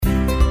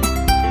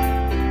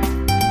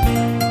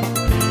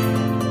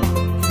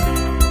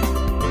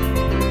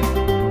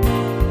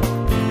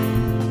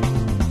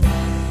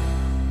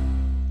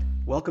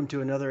welcome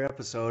to another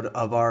episode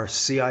of our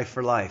CI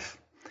for Life.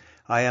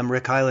 I am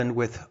Rick Heyland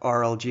with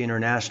RLG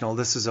International.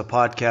 This is a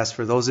podcast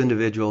for those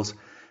individuals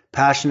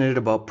passionate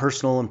about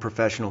personal and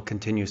professional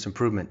continuous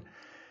improvement.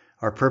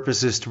 Our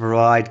purpose is to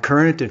provide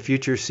current and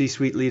future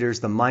C-suite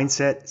leaders the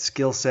mindset,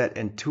 skill set,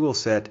 and tool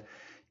set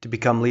to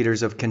become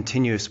leaders of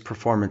continuous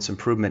performance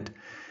improvement.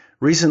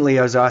 Recently,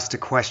 I was asked a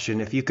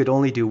question: if you could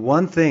only do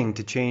one thing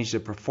to change the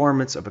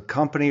performance of a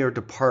company or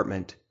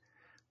department,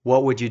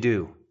 what would you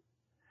do?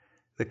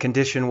 The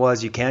condition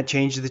was you can't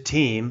change the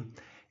team,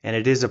 and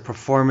it is a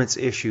performance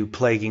issue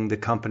plaguing the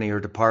company or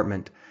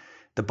department.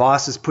 The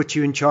boss has put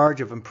you in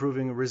charge of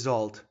improving a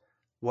result.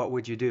 What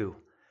would you do?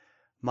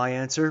 My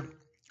answer: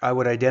 I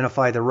would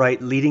identify the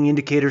right leading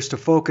indicators to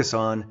focus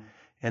on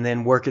and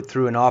then work it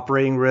through an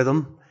operating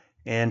rhythm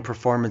and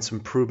performance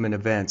improvement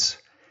events.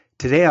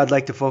 Today, I'd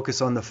like to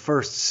focus on the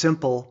first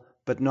simple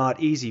but not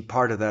easy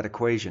part of that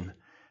equation,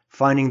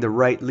 finding the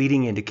right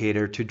leading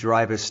indicator to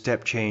drive a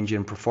step change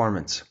in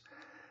performance.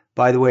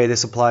 By the way,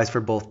 this applies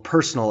for both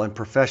personal and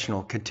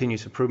professional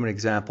continuous improvement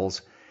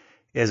examples,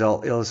 as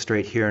I'll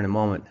illustrate here in a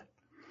moment.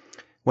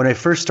 When I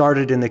first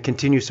started in the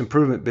continuous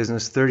improvement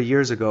business 30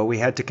 years ago, we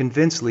had to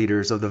convince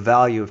leaders of the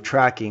value of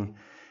tracking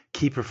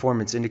key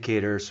performance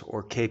indicators,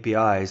 or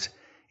KPIs,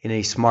 in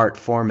a SMART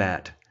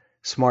format.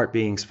 SMART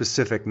being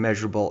specific,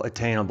 measurable,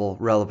 attainable,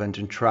 relevant,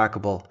 and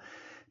trackable.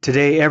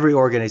 Today, every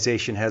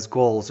organization has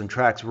goals and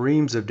tracks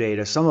reams of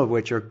data, some of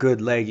which are good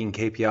lagging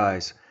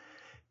KPIs.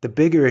 The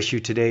bigger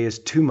issue today is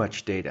too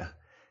much data.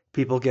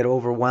 People get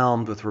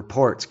overwhelmed with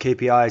reports,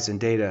 KPIs, and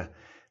data.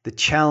 The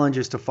challenge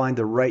is to find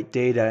the right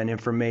data and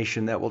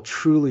information that will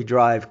truly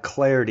drive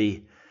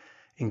clarity,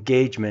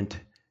 engagement,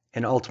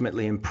 and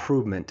ultimately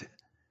improvement.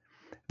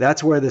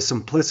 That's where the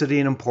simplicity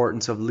and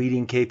importance of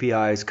leading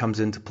KPIs comes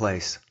into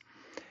place.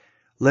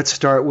 Let's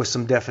start with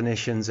some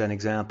definitions and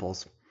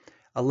examples.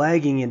 A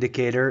lagging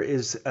indicator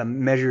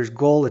measures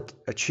goal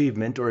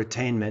achievement or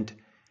attainment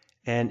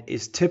and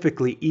is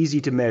typically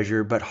easy to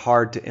measure but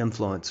hard to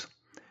influence,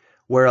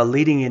 where a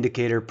leading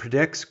indicator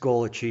predicts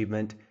goal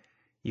achievement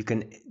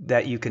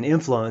that you can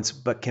influence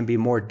but can be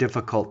more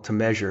difficult to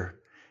measure.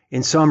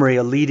 In summary,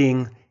 a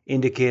leading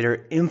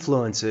indicator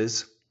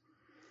influences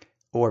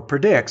or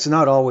predicts,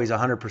 not always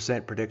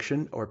 100%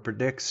 prediction, or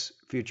predicts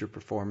future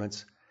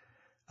performance.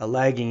 A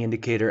lagging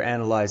indicator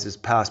analyzes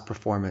past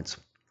performance.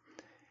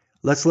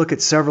 Let's look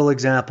at several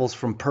examples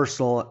from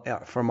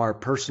our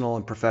personal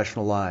and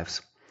professional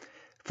lives.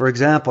 For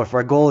example, if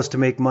our goal is to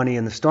make money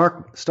in the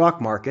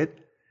stock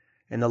market,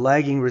 and the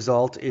lagging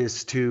result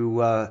is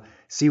to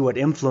see what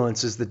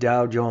influences the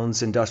Dow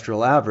Jones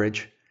Industrial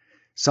Average,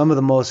 some of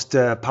the most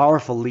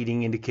powerful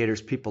leading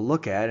indicators people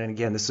look at, and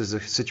again, this is a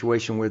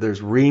situation where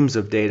there's reams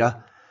of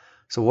data,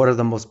 so what are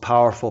the most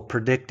powerful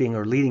predicting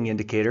or leading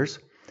indicators?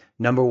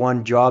 Number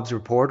 1, jobs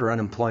report or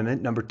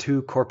unemployment. Number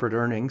 2, corporate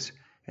earnings.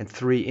 And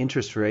 3,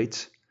 interest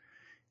rates.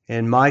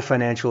 And my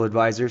financial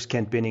advisors,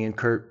 Kent Binney and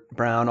Kirk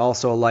Brown,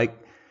 also like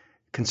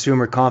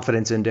consumer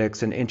confidence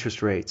index and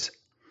interest rates.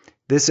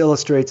 This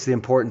illustrates the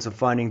importance of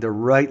finding the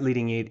right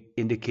leading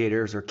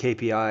indicators or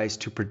KPIs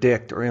to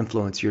predict or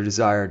influence your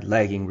desired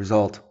lagging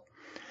result.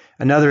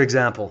 Another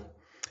example,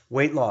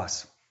 weight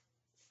loss.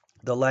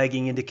 The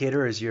lagging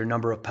indicator is your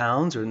number of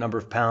pounds or number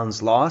of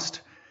pounds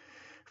lost.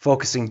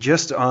 Focusing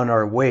just on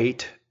our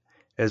weight,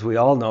 as we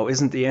all know,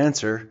 isn't the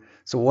answer.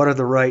 So what are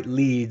the right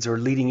leads or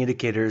leading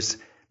indicators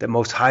that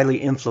most highly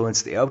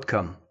influence the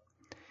outcome?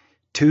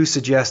 2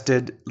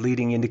 suggested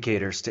leading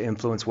indicators to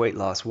influence weight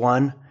loss.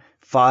 1,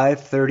 5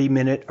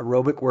 30-minute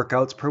aerobic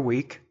workouts per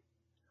week.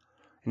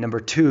 And number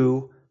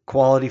 2,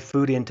 quality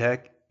food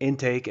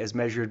intake as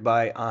measured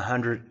by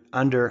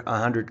under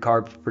 100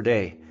 carbs per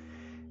day.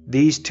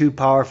 These 2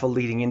 powerful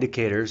leading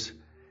indicators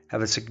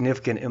have a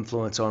significant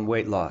influence on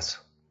weight loss.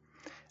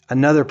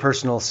 Another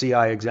personal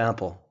CI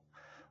example.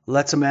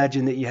 Let's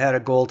imagine that you had a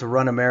goal to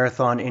run a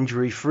marathon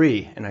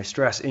injury-free, and I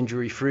stress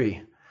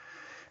injury-free.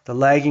 The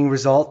lagging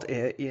result,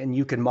 and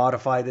you can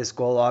modify this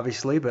goal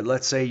obviously, but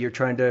let's say you're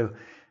trying to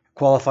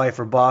qualify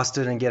for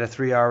Boston and get a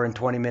 3-hour and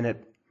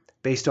 20-minute,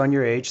 based on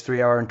your age,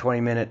 3-hour and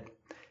 20-minute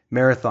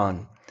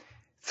marathon.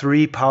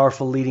 3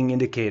 powerful leading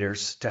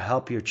indicators to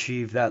help you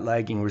achieve that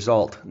lagging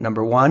result.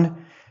 Number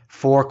 1,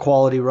 4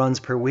 quality runs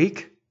per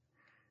week.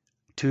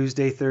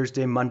 Tuesday,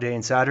 Thursday, Monday,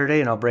 and Saturday,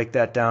 and I'll break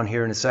that down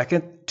here in a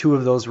second. 2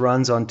 of those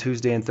runs on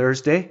Tuesday and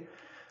Thursday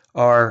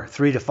are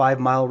 3 to 5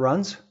 mile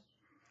runs.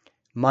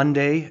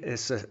 Monday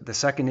is the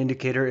second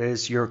indicator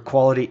is your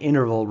quality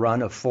interval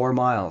run of 4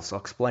 miles. I'll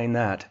explain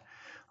that.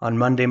 On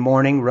Monday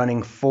morning,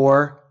 running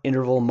 4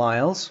 interval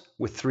miles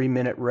with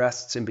 3-minute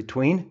rests in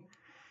between.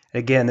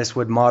 Again, this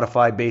would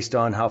modify based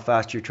on how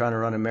fast you're trying to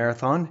run a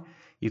marathon.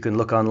 You can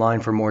look online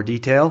for more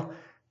detail.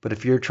 But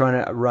if you're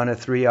trying to run a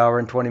 3-hour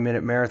and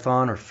 20-minute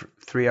marathon or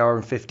 3-hour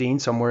and 15,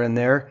 somewhere in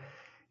there,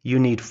 you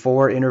need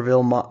 4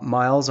 interval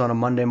miles on a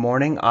Monday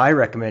morning. I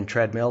recommend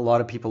treadmill. A lot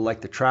of people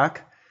like the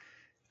track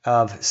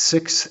of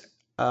 6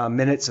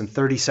 minutes and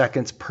 30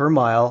 seconds per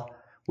mile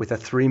with a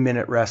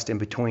 3-minute rest in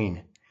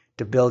between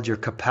to build your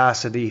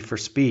capacity for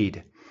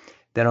speed.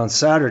 Then on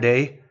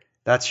Saturday,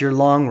 that's your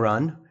long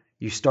run.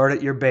 You start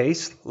at your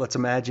base. Let's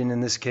imagine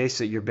in this case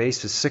that your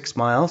base is 6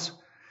 miles.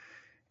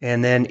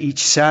 And then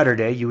each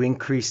Saturday you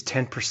increase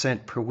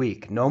 10% per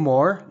week. No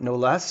more, no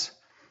less,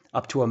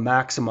 up to a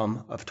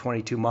maximum of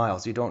 22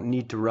 miles. You don't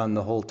need to run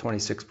the whole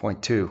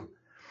 26.2.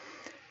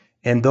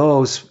 And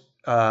those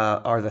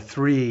are the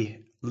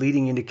 3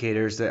 leading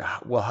indicators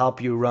that will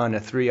help you run a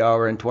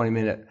 3-hour and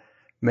 20-minute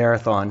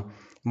marathon.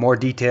 More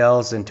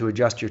details and to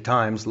adjust your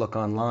times, look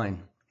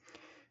online.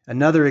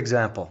 Another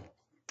example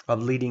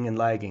of leading and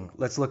lagging.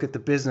 Let's look at the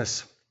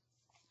business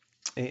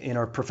in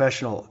our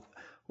professional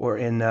or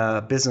in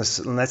business.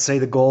 And let's say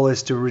the goal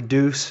is to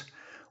reduce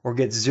or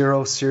get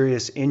 0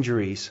 serious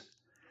injuries.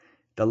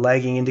 The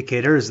lagging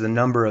indicator is the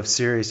number of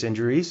serious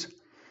injuries.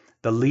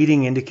 The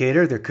leading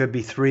indicator, there could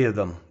be 3 of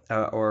them,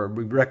 or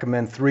we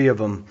recommend 3 of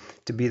them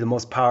to be the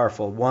most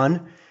powerful.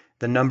 1,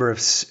 the number of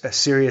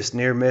serious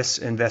near-miss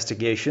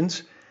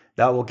investigations.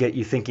 That will get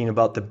you thinking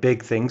about the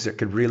big things that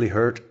could really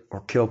hurt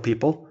or kill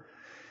people.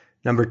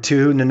 Number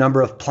 2, the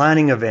number of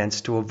planning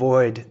events to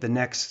avoid the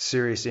next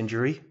serious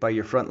injury by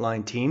your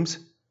frontline teams.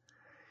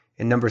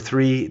 And number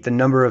 3, the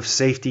number of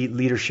safety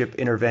leadership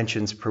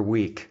interventions per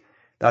week.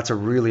 That's a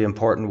really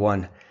important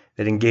one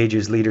that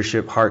engages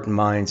leadership heart and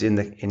minds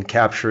in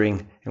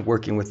capturing and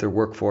working with their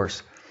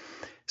workforce.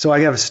 So I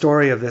have a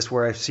story of this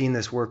where I've seen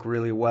this work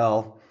really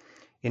well.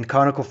 In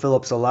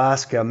ConocoPhillips,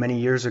 Alaska, many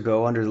years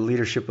ago, under the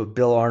leadership of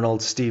Bill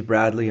Arnold, Steve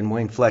Bradley, and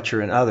Wayne Fletcher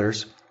and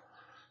others,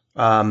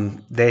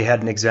 they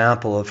had an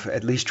example of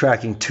at least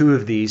tracking 2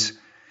 of these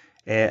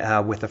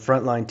with the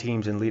frontline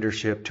teams and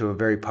leadership to a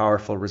very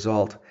powerful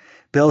result.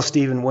 Bill,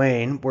 Steve, and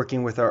Wayne,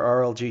 working with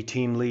our RLG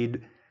team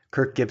lead,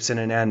 Kirk, Gibson,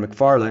 and Ann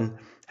McFarlane,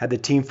 had the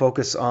team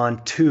focus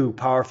on 2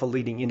 powerful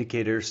leading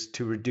indicators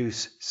to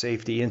reduce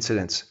safety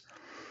incidents.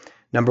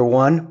 Number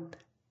 1,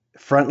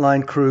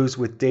 frontline crews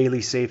with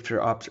daily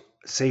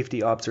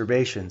safety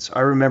observations. I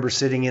remember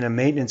sitting in a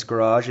maintenance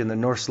garage in the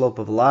North Slope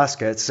of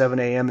Alaska at 7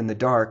 a.m. in the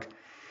dark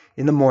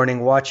in the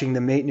morning, watching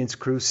the maintenance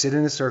crew sit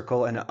in a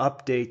circle and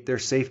update their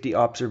safety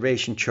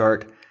observation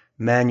chart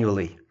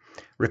manually,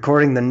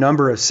 recording the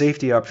number of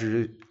safety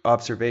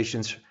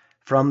observations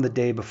from the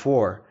day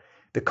before.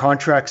 The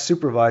contract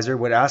supervisor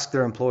would ask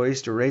their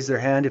employees to raise their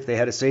hand if they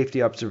had a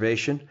safety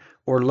observation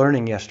or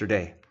learning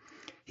yesterday.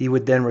 He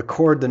would then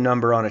record the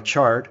number on a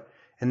chart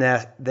and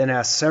then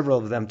ask several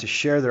of them to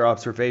share their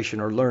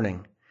observation or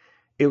learning.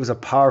 It was a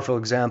powerful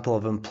example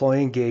of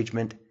employee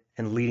engagement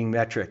and leading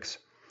metrics.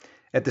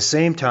 At the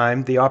same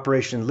time, the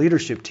operation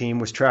leadership team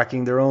was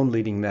tracking their own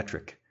leading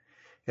metric.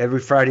 Every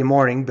Friday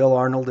morning, Bill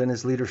Arnold and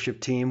his leadership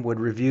team would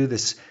review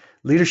this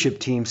leadership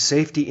team's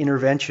safety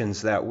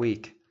interventions that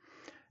week.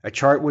 A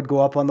chart would go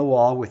up on the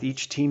wall with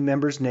each team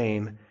member's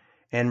name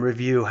and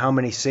review how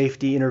many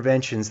safety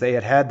interventions they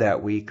had had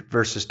that week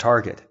versus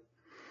target.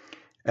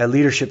 A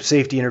leadership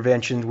safety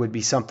intervention would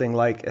be something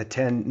like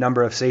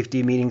number of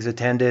safety meetings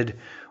attended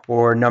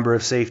or number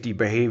of safety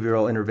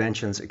behavioral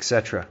interventions,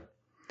 etc.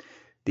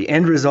 The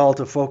end result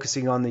of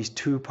focusing on these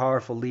 2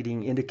 powerful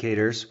leading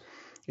indicators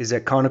is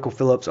that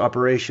ConocoPhillips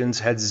operations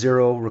had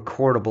 0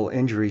 recordable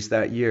injuries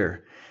that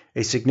year,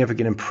 a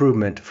significant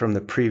improvement from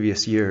the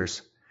previous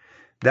years.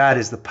 That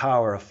is the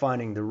power of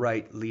finding the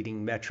right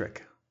leading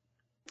metric.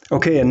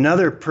 Okay,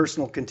 another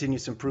personal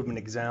continuous improvement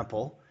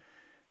example.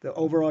 The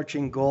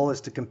overarching goal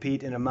is to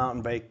compete in a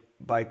mountain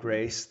bike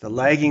race. The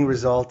lagging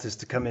result is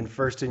to come in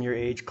first in your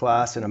age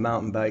class in a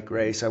mountain bike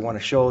race. I want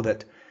to show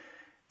that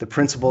the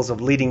principles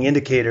of leading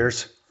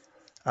indicators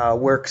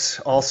works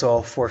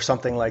also for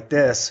something like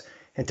this.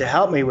 And to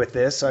help me with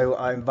this,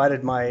 I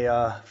invited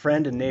my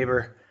friend and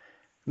neighbor,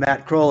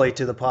 Matt Crowley,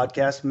 to the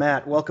podcast.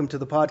 Matt, welcome to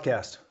the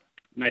podcast.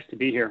 Nice to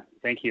be here.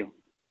 Thank you.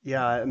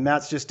 Yeah,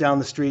 Matt's just down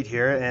the street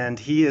here, and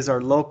he is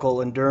our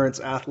local endurance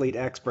athlete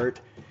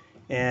expert.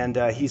 And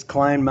he's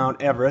climbed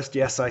Mount Everest.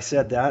 Yes, I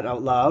said that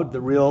out loud.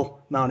 The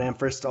real Mount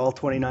Everest, all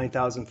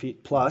 29,000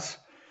 feet plus.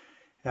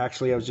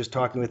 Actually, I was just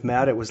talking with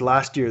Matt. It was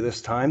last year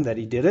this time that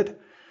he did it.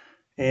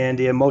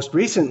 And most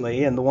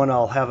recently, and the one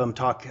I'll have him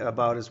talk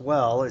about as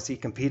well, is he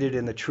competed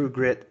in the True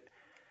Grit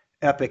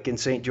Epic in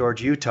St.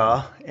 George,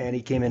 Utah. And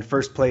he came in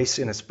first place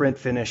in a sprint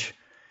finish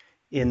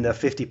in the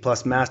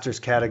 50-plus Masters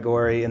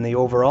category. In the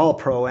overall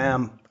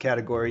Pro-Am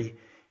category,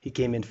 he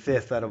came in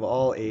 5th out of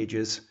all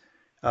ages,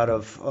 out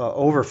of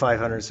over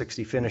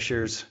 560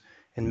 finishers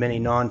and many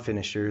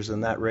non-finishers.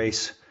 And that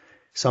race,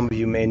 some of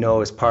you may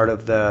know, is part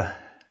of the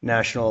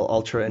National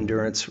Ultra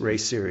Endurance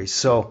Race Series.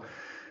 So,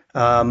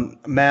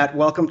 Matt,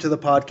 welcome to the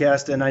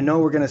podcast. And I know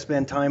we're going to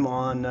spend time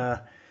on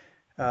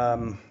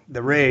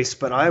the race,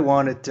 but I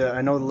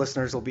know the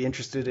listeners will be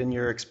interested in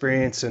your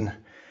experience in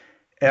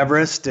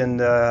Everest, and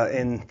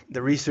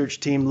the research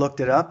team looked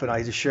it up, and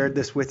I just shared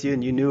this with you,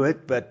 and you knew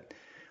it, but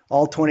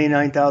all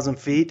 29,000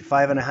 feet,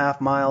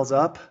 5.5 miles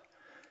up,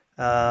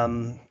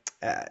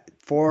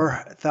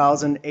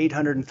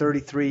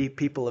 4,833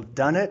 people have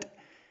done it,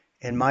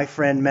 and my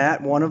friend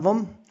Matt, one of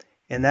them,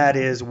 and that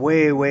is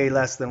way, way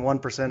less than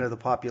 1% of the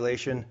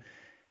population,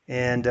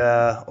 and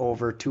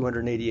over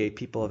 288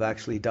 people have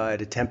actually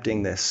died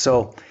attempting this.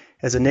 So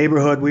as a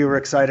neighborhood, we were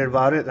excited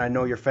about it, and I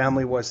know your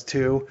family was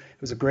too.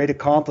 It was a great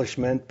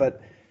accomplishment.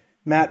 But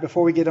Matt,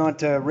 before we get on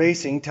to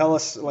racing, tell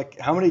us, like,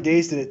 how many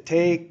days did it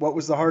take? What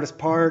was the hardest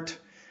part?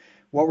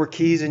 What were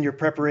keys in your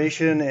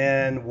preparation?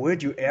 And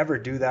would you ever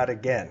do that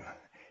again?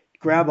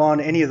 Grab on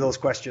any of those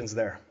questions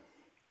there.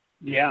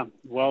 Yeah,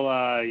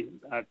 well,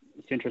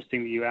 it's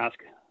interesting that you ask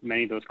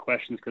many of those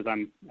questions because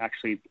I'm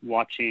actually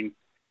watching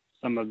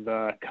some of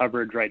the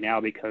coverage right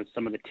now because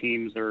some of the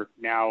teams are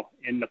now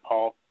in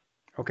Nepal,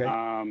 Okay.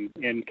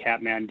 in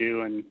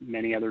Kathmandu, and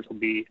many others will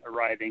be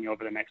arriving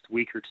over the next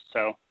week or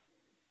so.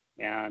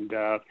 And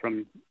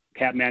from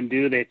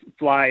Kathmandu, they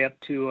fly up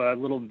to a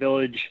little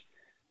village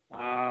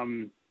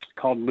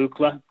called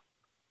Lukla,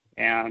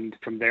 and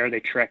from there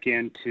they trek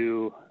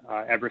into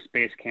Everest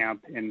Base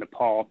Camp in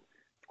Nepal.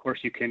 Of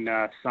course, you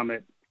can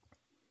summit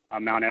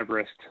Mount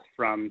Everest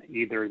from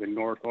either the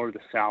north or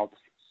the south,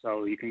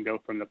 so you can go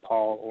from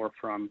Nepal or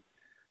from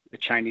the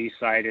Chinese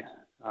side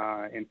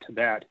in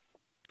Tibet.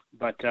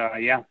 But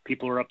yeah,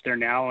 people are up there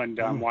now, and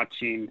I'm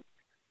watching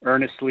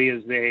earnestly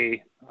as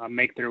they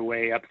make their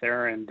way up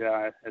there and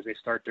as they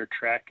start their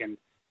trek, and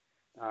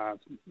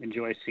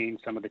enjoy seeing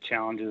some of the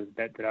challenges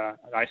that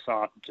I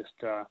saw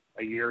just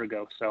a year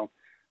ago. So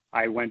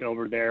I went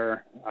over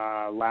there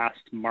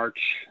last March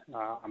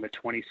on the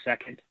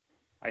 22nd.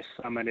 I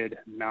summited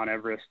Mount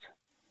Everest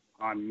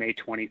on May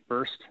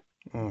 21st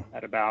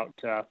at about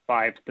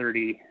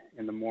 5:30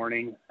 in the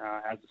morning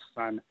as the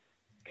sun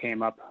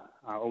came up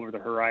over the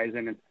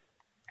horizon.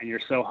 And you're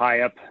so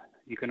high up,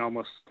 you can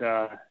almost,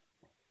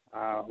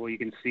 you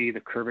can see the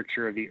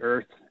curvature of the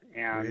earth.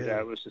 And Really?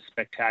 It was just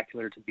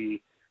spectacular to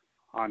be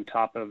on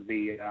top of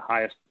the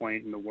highest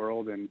point in the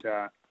world and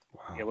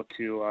be able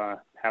to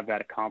have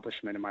that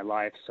accomplishment in my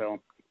life.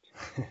 So,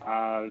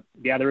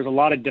 yeah, there was a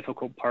lot of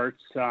difficult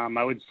parts.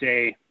 I would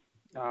say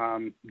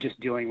just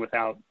dealing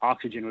without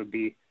oxygen would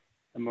be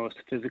the most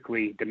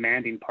physically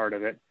demanding part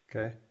of it.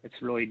 Okay.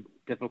 It's really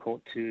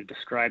difficult to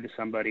describe to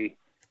somebody,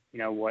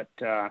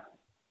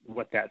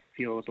 what that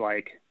feels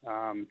like.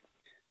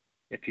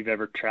 If you've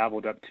ever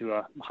traveled up to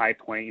a high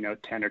point,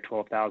 10 or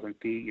 12,000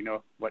 feet, you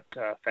know what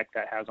effect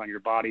that has on your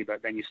body.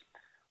 But then you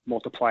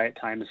multiply it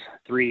times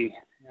 3,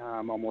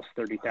 almost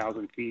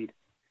 30,000 feet.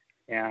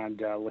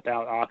 And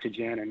without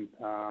oxygen, and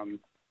of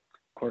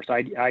course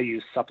I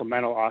use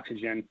supplemental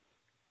oxygen,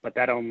 but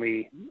that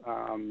only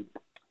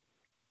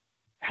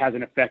has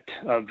an effect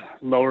of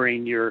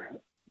lowering you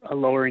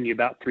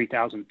about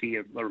 3,000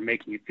 feet, or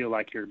making you feel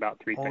like you're about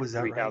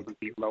 3,000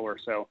 feet lower.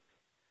 So.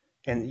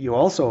 And you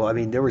also, I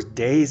mean, there was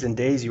days and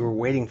days you were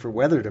waiting for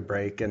weather to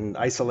break, and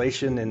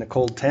isolation in a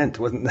cold tent.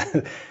 Wasn't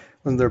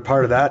there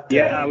part of that?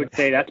 Yeah, I would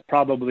say that's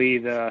probably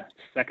the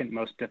second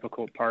most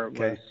difficult part.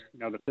 Okay.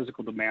 Was, the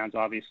physical demands,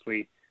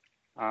 obviously,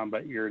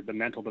 but the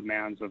mental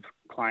demands of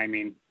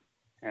climbing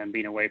and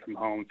being away from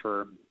home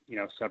for,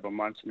 several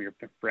months from your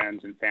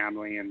friends and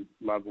family and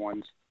loved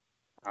ones.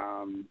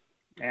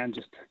 And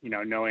just,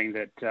 knowing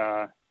that,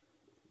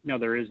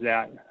 there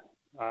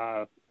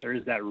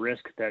is that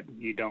risk that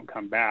you don't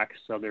come back.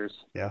 So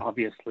there's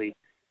obviously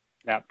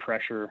that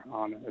pressure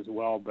on it as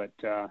well. But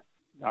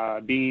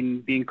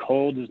being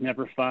cold is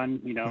never fun,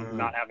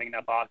 not having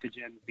enough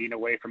oxygen, being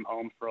away from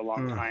home for a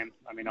long time.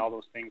 I mean, all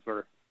those things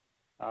were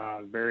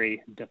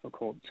very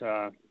difficult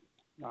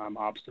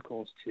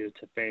obstacles to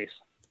face.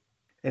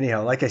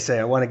 Anyhow, like I say,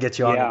 I want to get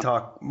you on to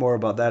talk more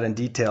about that in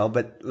detail,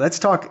 but let's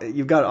talk.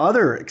 You've got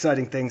other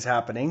exciting things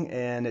happening,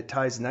 and it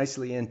ties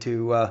nicely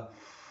into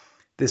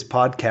this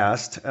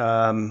podcast.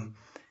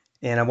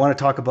 And I want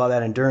to talk about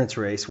that endurance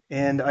race.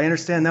 And I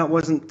understand that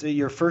wasn't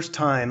your first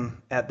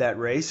time at that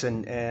race.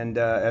 And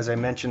as I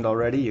mentioned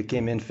already, you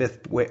came in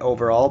 5th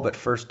overall, but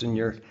first in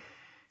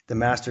the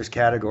Masters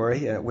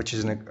category, which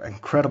is an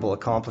incredible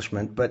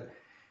accomplishment. But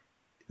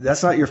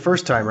that's not your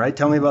first time, right?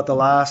 Tell me about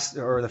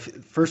the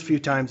first few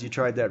times you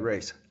tried that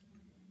race.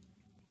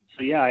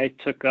 So yeah, I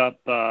took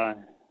up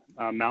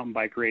mountain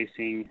bike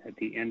racing at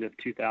the end of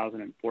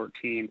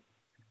 2014.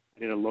 I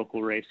did a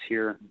local race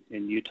here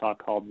in Utah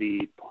called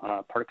the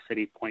Park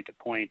City Point to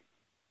Point.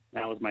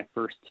 That was my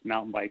first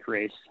mountain bike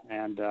race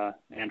and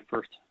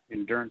first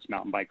endurance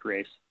mountain bike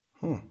race.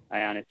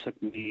 And it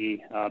took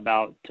me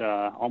about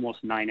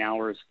almost 9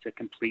 hours to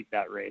complete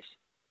that race.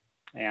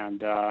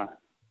 And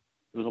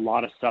it was a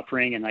lot of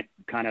suffering, and I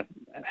kind of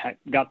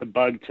got the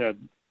bug to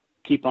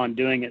keep on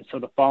doing it. So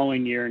the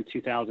following year in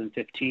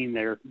 2015,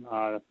 there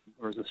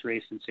was this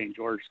race in St.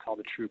 George called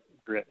the True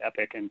Grit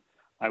Epic, and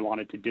I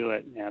wanted to do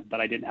it,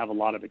 but I didn't have a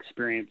lot of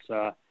experience.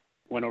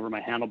 Went over my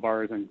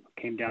handlebars and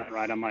came down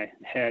right on my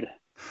head,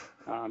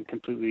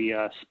 completely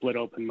split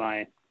open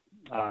my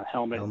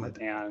helmet.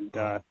 And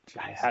I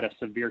had a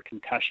severe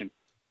concussion.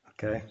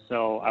 Okay.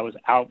 So I was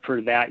out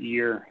for that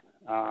year,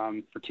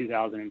 for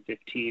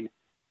 2015.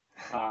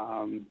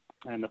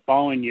 And the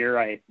following year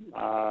I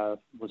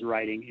was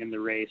riding in the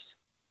race,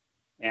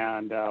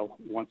 and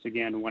once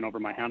again went over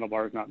my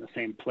handlebars, not in the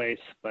same place,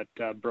 but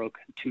broke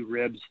 2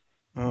 ribs.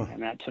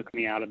 And that took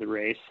me out of the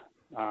race.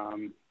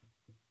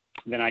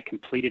 Then I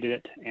completed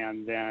it,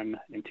 and then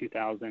in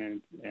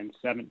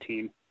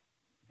 2017,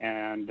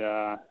 and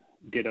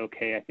did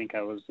okay. I think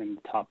I was in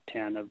the top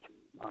 10 of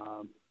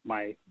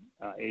my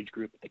age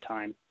group at the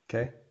time.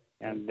 Okay.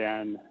 And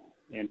then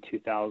in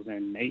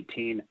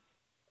 2018,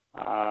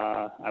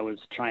 I was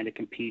trying to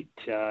compete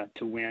to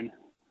win,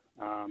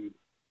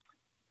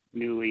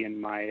 newly in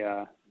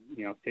my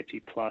 50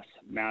 plus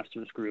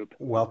masters group.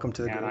 Welcome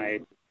to the group. And I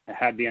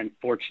had the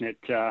unfortunate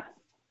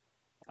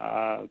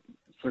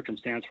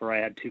circumstance where I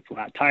had 2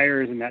 flat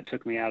tires, and that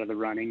took me out of the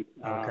running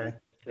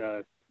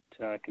to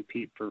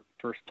compete for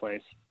first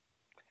place.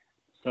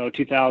 So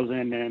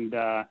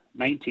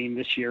 2019,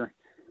 this year,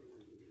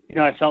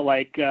 I felt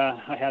like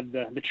I had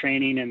the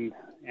training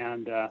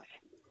and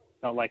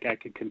felt like I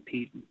could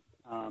compete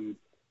to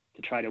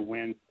try to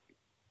win,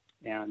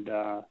 and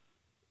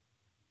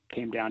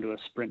came down to a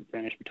sprint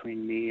finish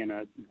between me and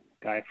a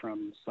guy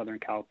from Southern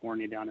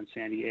California down in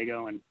San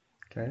Diego, and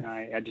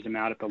I edged him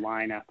out at the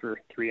line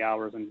after 3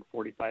 hours and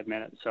 45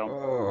 minutes. So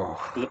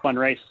it was a fun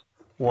race.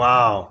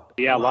 Wow.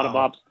 Yeah, wow. A lot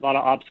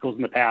of obstacles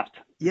in the past.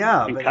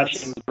 Yeah,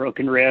 concussions,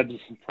 broken ribs,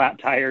 flat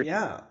tires.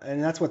 Yeah,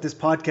 and that's what this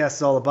podcast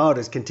is all about,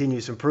 is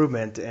continuous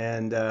improvement,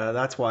 and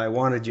that's why I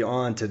wanted you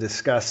on to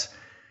discuss,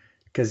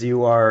 because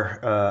you are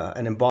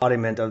an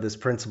embodiment of this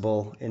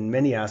principle in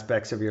many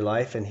aspects of your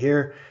life. And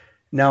here,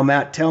 now,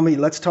 Matt, tell me,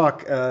 let's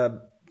talk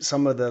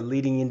some of the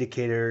leading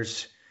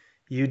indicators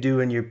you do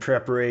in your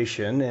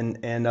preparation,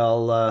 and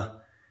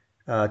I'll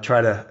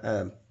try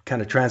to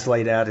kind of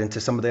translate that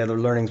into some of the other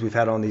learnings we've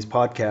had on these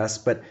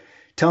podcasts. But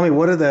tell me,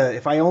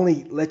 if I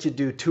only let you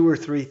do 2 or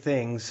 3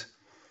 things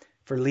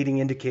for leading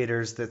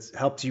indicators that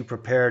helps you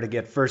prepare to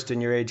get first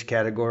in your age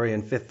category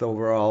and 5th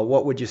overall,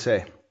 what would you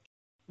say?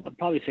 I'd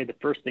probably say the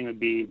first thing would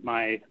be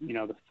my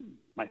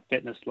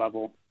fitness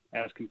level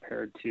as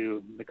compared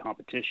to the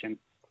competition.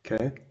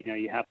 Okay.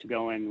 You have to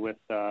go in with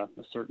a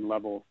certain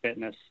level of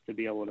fitness to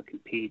be able to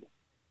compete.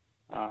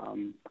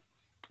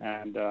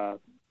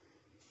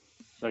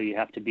 So you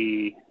have to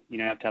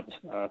have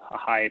a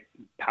high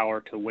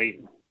power to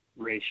weight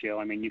ratio.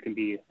 I mean, you can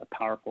be a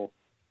powerful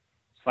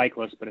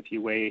cyclist, but if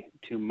you weigh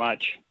too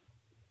much,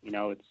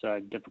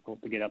 it's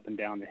difficult to get up and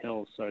down the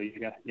hills. So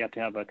you have to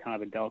have a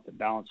kind of a delicate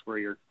balance where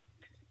you're,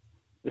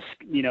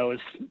 as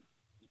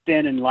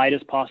thin and light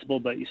as possible,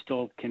 but you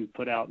still can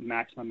put out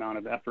maximum amount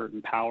of effort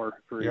and power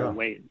for your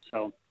weight.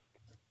 So,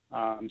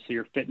 so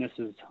your fitness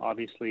is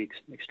obviously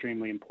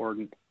extremely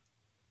important.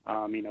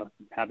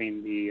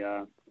 Having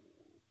the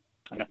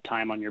enough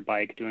time on your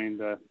bike, doing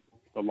the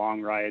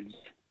long rides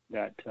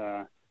that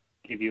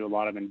give you a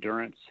lot of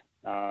endurance,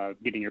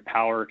 getting your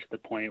power to the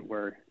point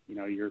where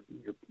your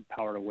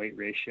power to weight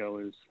ratio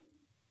is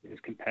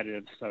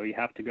competitive. So you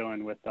have to go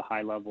in with a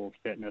high level of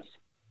fitness.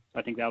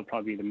 I think that would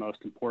probably be the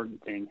most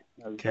important thing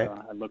as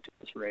I looked at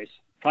this race.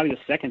 Probably the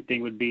second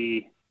thing would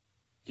be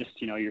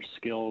just your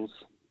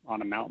skills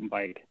on a mountain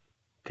bike.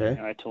 Okay.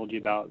 I told you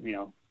about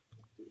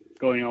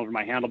going over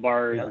my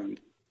handlebars, and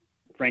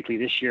frankly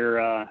this year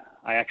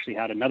I actually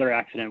had another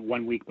accident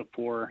 1 week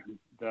before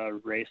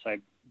the race. I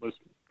was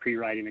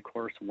pre-riding the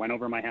course, went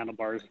over my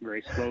handlebars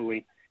very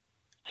slowly,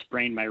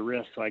 sprained my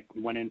wrist, so I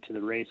went into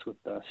the race with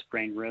a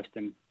sprained wrist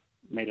and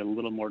made it a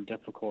little more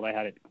difficult. I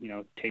had it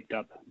taped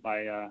up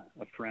by a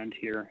friend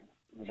here.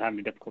 I was having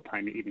a difficult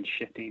time even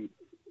shifting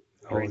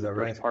during the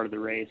first part of the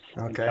race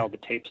until the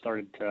tape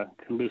started to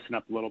loosen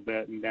up a little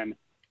bit, and then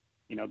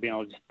being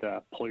able to just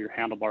pull your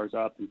handlebars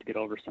up and to get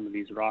over some of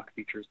these rock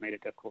features made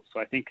it difficult. So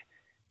I think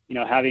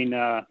having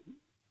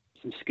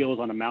some skills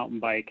on a mountain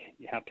bike,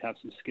 you have to have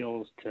some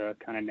skills to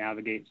kind of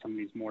navigate some of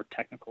these more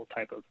technical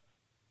type of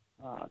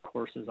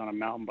courses on a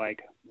mountain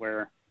bike,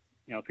 where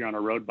if you're on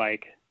a road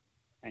bike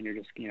and you're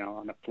just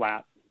on a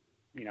flat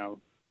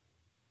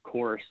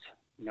course,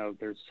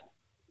 there's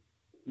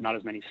not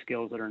as many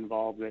skills that are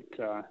involved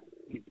that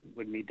you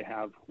would need to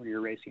have when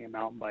you're racing a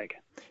mountain bike.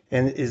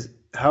 And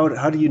how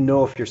do you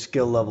know if your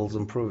skill level is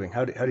improving?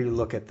 How do you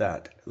look at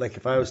that? Like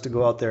if I was to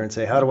go out there and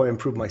say, how do I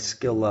improve my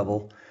skill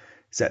level?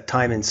 Is that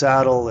time in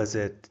saddle? Is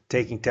it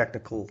taking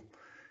technical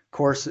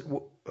course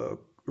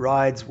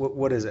rides?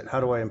 What is it?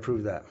 How do I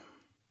improve that?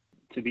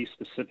 To be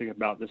specific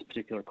about this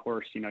particular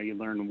course, you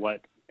learn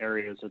what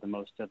areas are the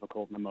most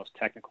difficult and the most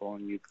technical,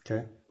 and you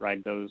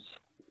ride those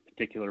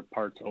particular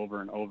parts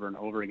over and over and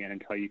over again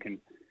until you can,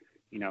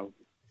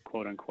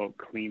 quote unquote,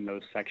 clean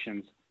those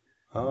sections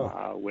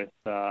with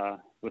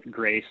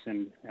grace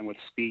and with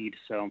speed.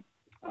 So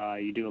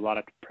you do a lot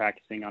of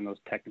practicing on those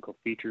technical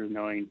features,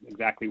 knowing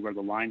exactly where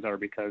the lines are,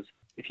 because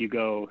if you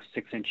go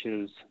 6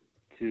 inches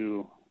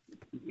to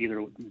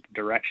either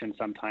direction,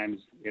 sometimes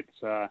it's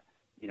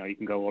you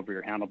can go over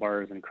your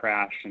handlebars and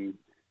crash and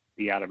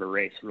be out of a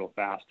race real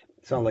fast.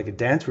 Sound like a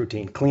dance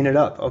routine. Clean it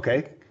up.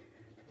 Okay.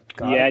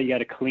 You got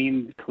to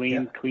clean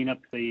up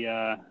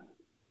the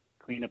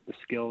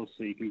skills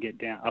so you can get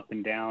down, up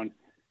and down.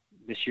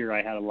 This year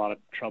I had a lot of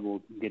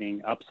trouble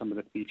getting up some of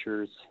the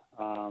features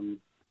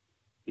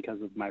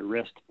because of my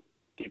wrist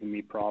giving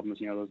me problems.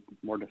 It was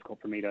more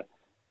difficult for me to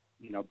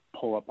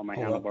pull up on my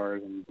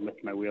handlebars and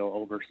lift my wheel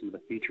over some of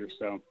the features.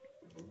 So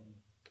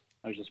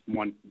that was just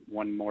one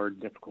more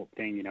difficult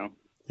thing.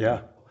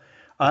 Yeah.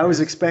 I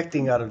was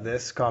expecting out of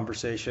this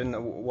conversation,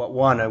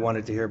 one, I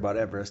wanted to hear about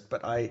Everest,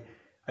 but I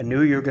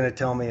knew you were going to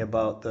tell me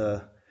about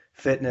the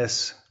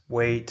fitness,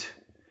 weight,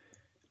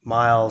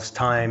 miles,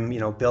 time,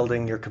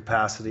 building your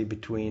capacity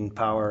between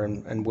power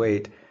and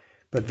weight,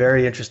 but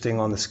very interesting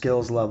on the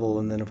skills level.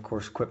 And then, of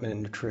course, equipment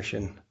and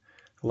nutrition.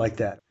 I like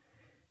that.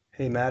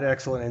 Hey, Matt,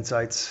 excellent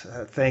insights.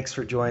 Thanks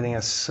for joining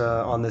us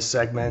on this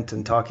segment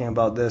and talking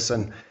about this.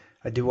 And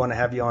I do want to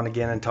have you on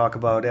again and talk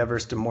about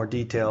Everest in more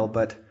detail.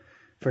 But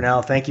for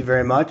now, thank you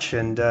very much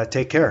and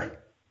take care.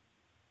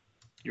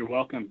 You're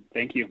welcome.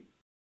 Thank you.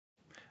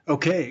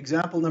 Okay,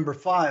 example number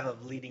 5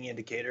 of leading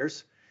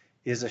indicators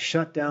is a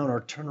shutdown or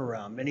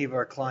turnaround. Many of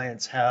our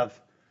clients have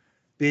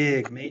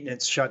big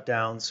maintenance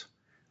shutdowns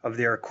of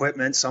their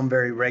equipment, some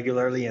very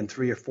regularly in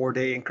 3 or 4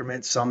 day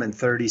increments, some in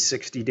 30,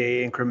 60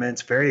 day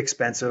increments, very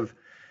expensive,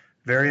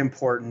 very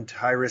important,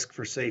 high risk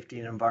for safety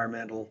and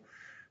environmental.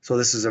 So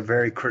this is a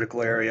very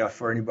critical area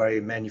for anybody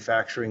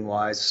manufacturing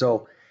wise.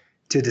 So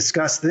to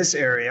discuss this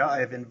area,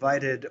 I've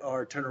invited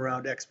our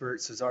turnaround expert,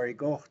 Cezary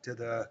Goch, to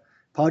the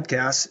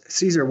podcast.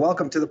 Cezar,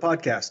 welcome to the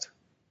podcast.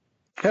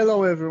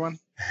 Hello, everyone.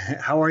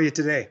 How are you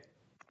today?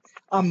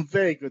 I'm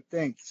very good,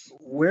 thanks.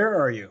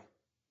 Where are you?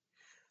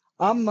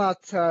 I'm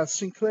at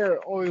Sinclair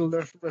Oil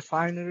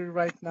Refinery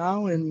right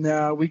now, and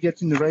we're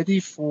getting ready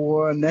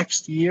for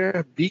next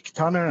year, big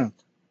turnaround.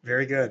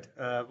 Very good.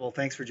 Well,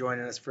 thanks for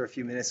joining us for a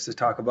few minutes to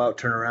talk about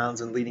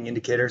turnarounds and leading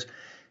indicators.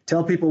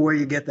 Tell people where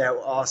you get that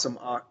awesome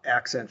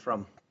accent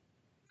from.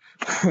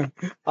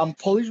 I'm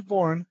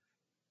Polish-born,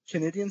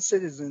 Canadian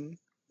citizen,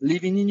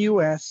 living in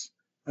U.S.,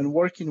 and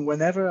working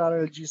whenever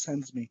RLG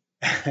sends me.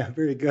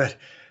 Very good.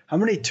 How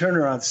many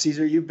turnarounds,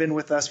 Cezar? You've been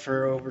with us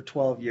for over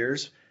 12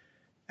 years,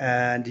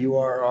 and you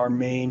are our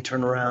main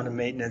turnaround and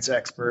maintenance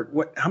expert.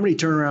 How many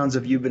turnarounds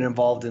have you been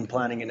involved in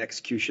planning and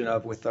execution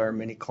of with our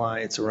many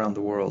clients around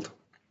the world?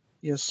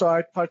 Yes, so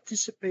I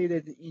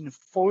participated in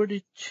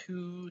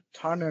 42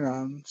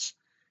 turnarounds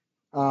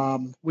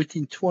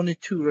within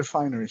 22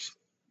 refineries.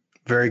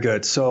 Very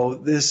good. So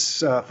this,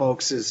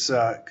 folks, is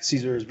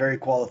Cezar is very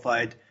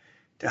qualified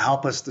to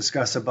help us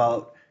discuss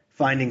about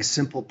finding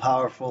simple,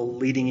 powerful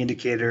leading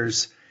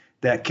indicators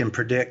that can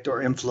predict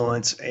or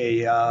influence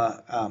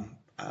a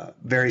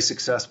very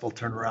successful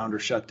turnaround or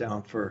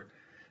shutdown for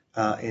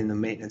in the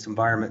maintenance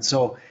environment.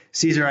 So,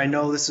 Cezar, I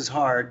know this is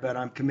hard, but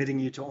I'm committing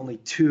you to only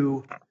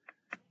 2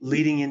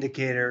 leading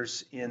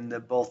indicators in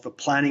both the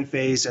planning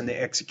phase and the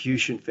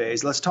execution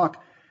phase. Let's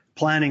talk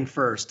planning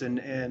first.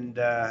 And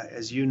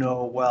as you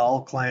know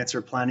well, clients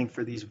are planning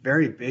for these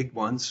very big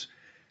ones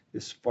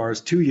as far as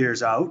 2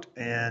 years out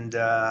and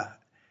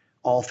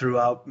all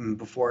throughout and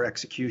before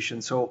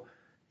execution. So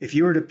if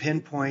you were to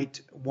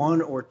pinpoint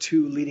 1 or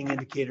 2 leading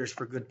indicators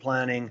for good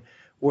planning,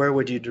 where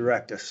would you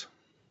direct us?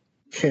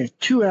 Okay,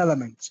 2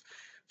 elements.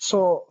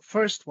 So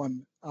first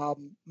one,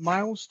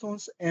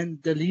 milestones and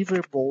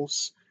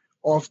deliverables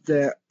of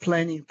the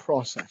planning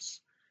process.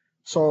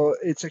 So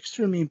it's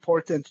extremely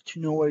important to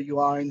know where you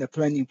are in the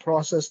planning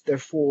process.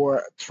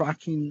 Therefore,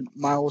 tracking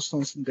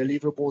milestones and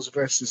deliverables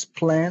versus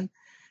plan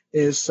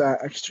is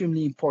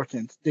extremely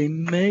important. There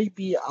may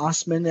be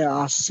as many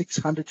as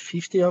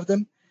 650 of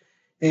them,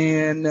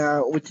 and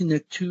within a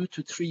 2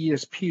 to 3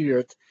 years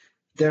period.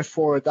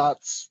 Therefore,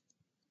 that's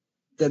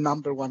the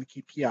number 1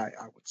 KPI,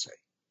 I would say.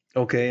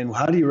 Okay, and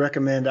how do you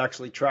recommend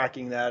actually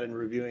tracking that and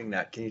reviewing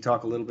that? Can you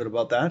talk a little bit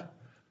about that?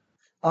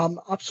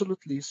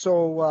 Absolutely.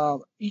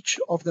 So each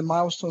of the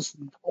milestones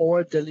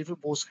or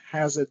deliverables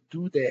has a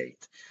due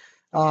date.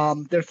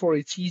 Therefore,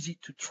 it's easy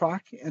to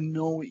track and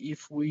know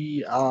if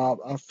we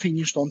are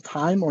finished on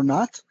time or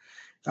not.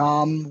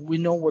 We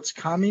know what's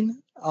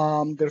coming.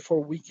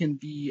 Therefore, we can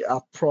be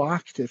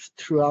proactive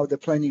throughout the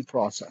planning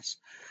process.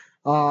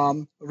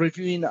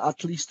 Reviewing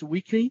at least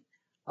weekly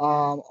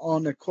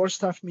on a core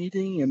staff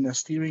meeting and the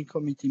steering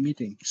committee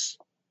meetings.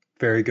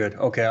 Very good.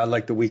 Okay, I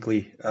like the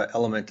weekly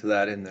element to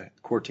that in the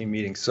core team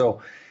meetings.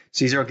 So,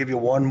 Cezar, I'll give you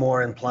one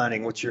more in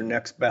planning. What's your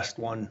next best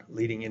one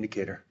leading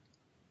indicator?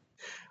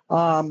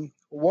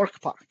 Work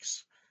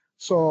packs.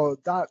 So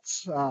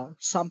that's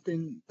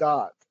something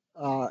that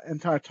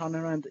entire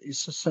turnaround is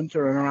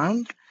centered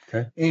around.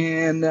 Okay.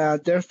 And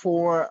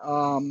therefore,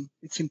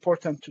 it's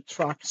important to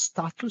track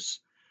status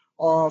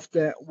of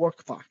the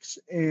work packs.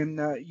 And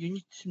you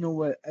need to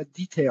know a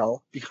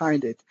detail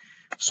behind it.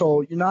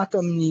 So you not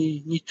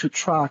only need to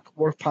track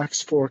work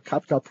packs for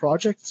capital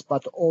projects,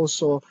 but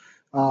also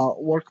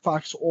work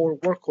packs or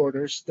work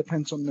orders,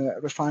 depends on the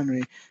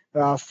refinery,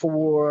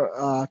 for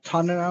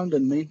turnaround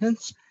and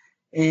maintenance.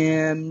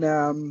 And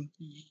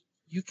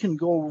you can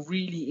go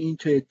really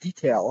into a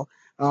detail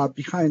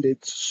behind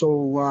it.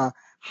 So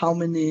how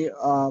many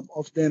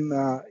of them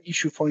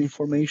issued for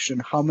information,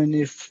 how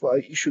many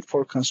issued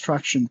for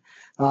construction,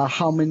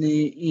 how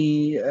many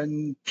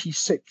in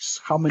P6,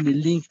 how many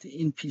linked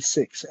in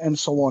P6, and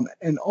so on.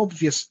 And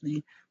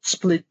obviously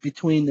split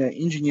between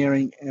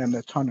engineering and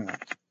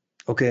turnaround.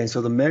 Okay,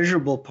 so the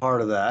measurable part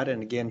of that,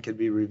 and again, could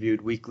be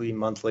reviewed weekly,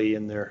 monthly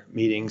in their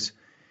meetings,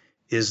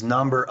 is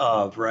number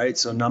of, right?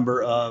 So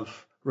number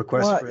of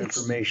Request for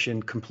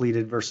information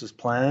completed versus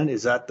plan.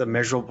 Is that the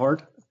measurable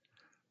part?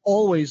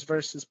 Always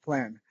versus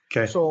plan.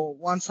 Okay. So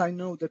once I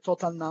know the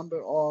total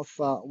number of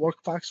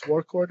work packs,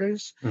 work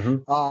orders,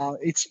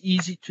 it's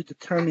easy to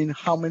determine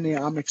how many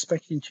I'm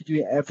expecting to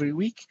do every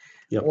week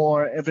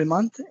or every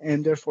month,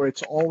 and therefore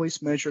it's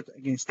always measured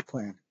against the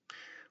plan.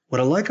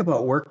 What I like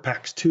about work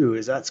packs too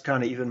is that's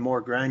kind of even more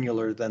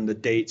granular than the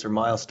dates or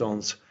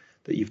milestones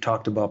that you've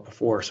talked about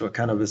before. So it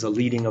kind of is a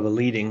leading of a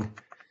leading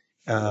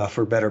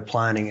for better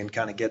planning and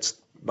kind of gets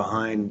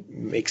behind,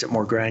 makes it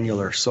more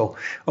granular. So,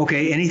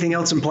 okay, anything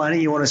else in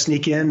planning you want to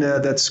sneak in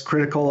that's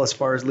critical as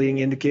far as leading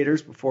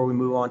indicators before we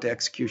move on to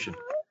execution?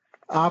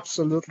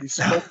 Absolutely,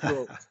 scope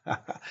growth.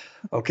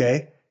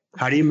 Okay,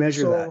 how do you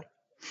measure that?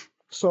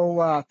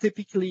 So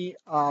typically,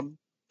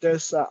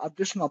 there's an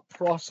additional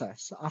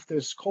process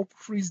after scope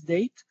freeze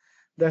date.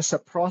 There's a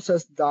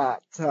process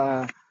that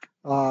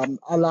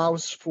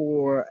allows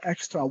for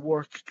extra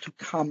work to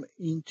come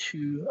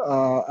into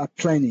a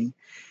planning.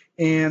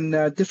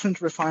 And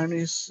different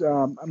refineries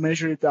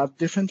measure that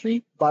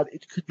differently, but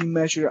it could be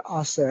measured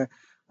as a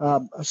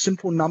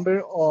simple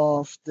number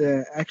of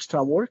the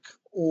extra work,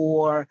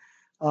 or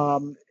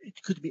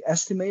it could be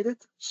estimated.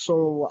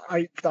 So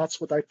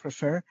that's what I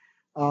prefer,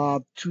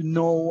 to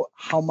know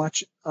how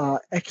much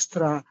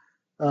extra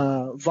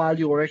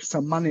value or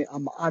extra money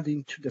I'm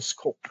adding to the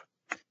scope.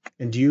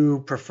 And do you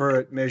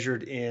prefer it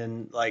measured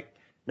in like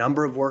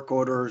number of work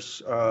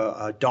orders,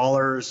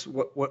 dollars?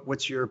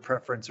 What's your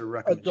preference or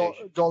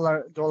recommendation?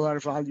 Dollar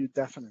value,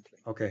 definitely.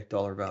 Okay,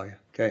 dollar value.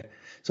 Okay,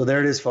 so there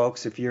it is,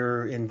 folks. If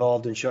you're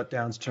involved in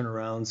shutdowns,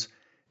 turnarounds,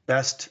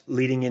 best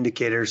leading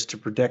indicators to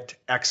predict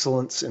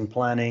excellence in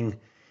planning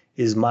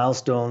is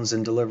milestones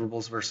and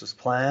deliverables versus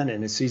plan.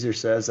 And as Cezary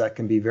says, that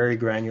can be very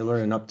granular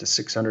and up to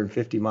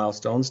 650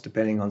 milestones,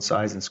 depending on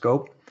size and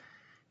scope.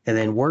 And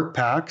then work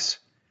packs.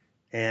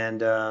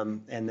 And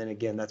then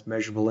again, that's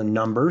measurable in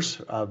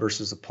numbers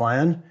versus a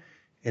plan.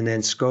 And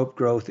then scope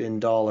growth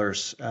in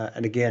dollars.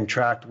 And again,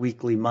 tracked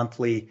weekly,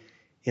 monthly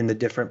in the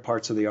different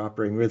parts of the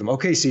operating rhythm.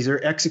 Okay,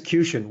 Cezary,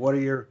 execution. What are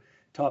your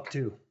top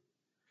two?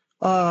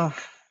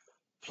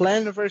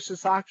 Plan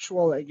versus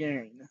actual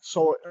again.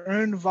 So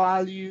earned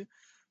value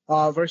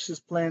versus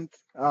planned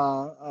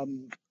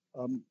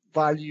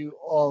value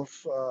of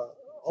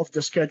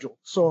the schedule.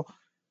 So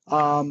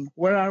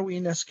where are we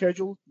in a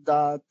schedule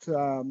that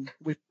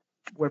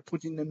we're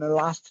putting in the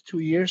last 2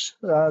 years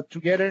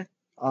together,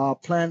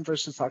 plan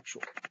versus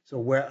actual.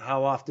 So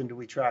how often do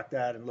we track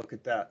that and look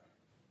at that?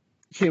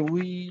 Okay,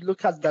 we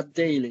look at that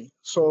daily.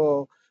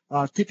 So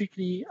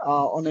typically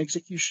on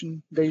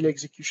daily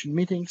execution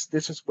meetings,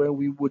 this is where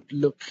we would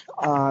look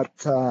at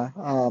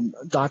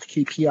that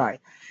KPI.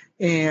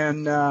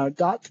 And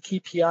that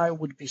KPI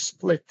would be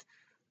split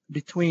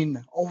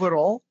between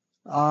overall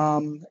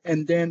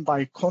and then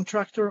by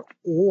contractor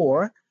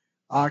or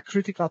a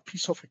critical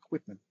piece of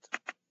equipment.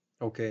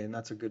 Okay, and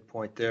that's a good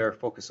point there.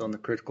 Focus on the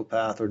critical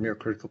path or near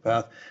critical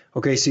path.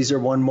 Okay, Cezary,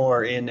 one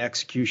more in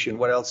execution.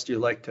 What else do you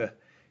like to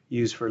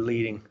use for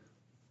leading?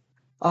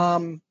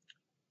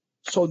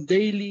 So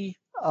daily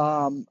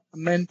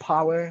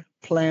manpower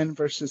plan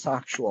versus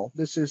actual.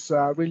 This is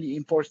a really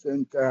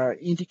important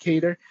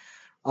indicator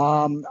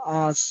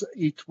as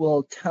it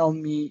will tell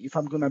me if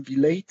I'm going to be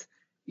late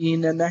in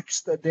the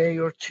next day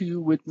or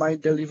two with my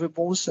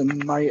deliverables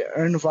and my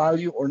earned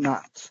value or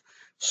not.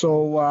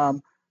 So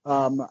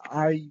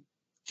I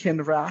can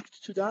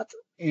react to that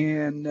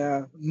and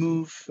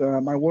move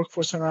my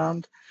workforce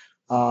around.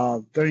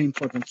 Very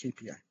important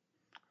KPI.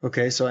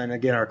 Okay, so and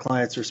again, our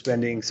clients are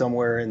spending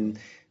somewhere in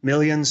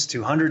millions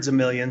to hundreds of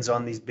millions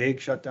on these big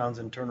shutdowns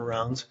and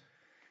turnarounds.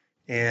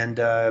 And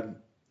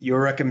your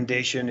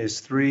recommendation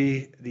is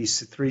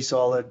these three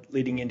solid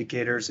leading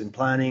indicators in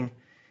planning,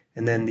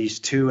 and then these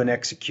two in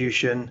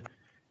execution,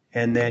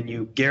 and then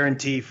you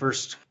guarantee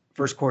first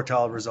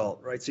quartile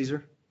result, right,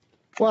 Cezary?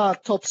 Well,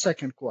 top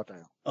second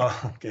quartile.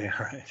 Oh, okay,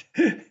 all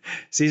right.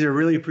 Cezary,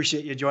 really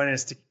appreciate you joining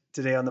us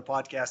today on the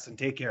podcast, and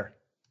take care.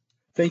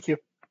 Thank you.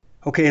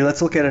 Okay,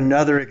 let's look at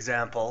another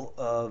example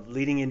of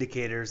leading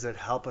indicators that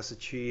help us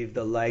achieve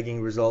the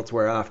lagging results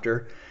we're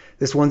after.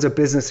 This one's a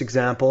business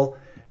example,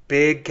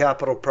 big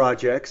capital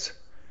projects,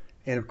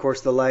 and of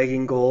course the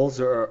lagging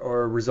goals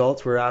or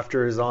results we're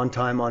after is on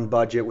time, on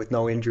budget with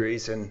no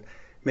injuries. And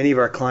many of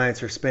our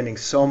clients are spending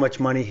so much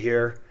money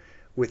here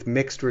with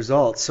mixed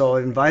results. So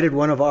I invited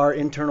one of our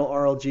internal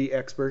RLG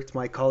experts,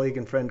 my colleague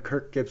and friend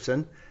Kirk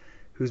Gibson,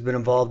 who's been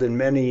involved in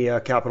many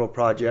capital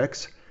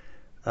projects,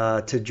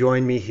 to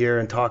join me here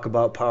and talk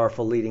about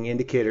powerful leading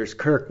indicators.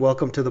 Kirk,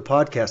 welcome to the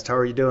podcast. How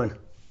are you doing?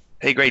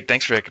 Hey, great.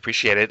 Thanks, Rick.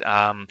 Appreciate it.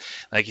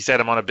 Like you said,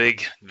 I'm on a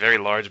big, very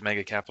large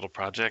mega capital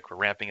project. We're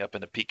ramping up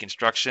into peak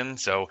construction,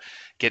 so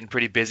getting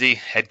pretty busy.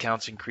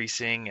 Headcount's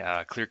increasing.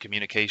 Clear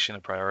communication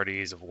and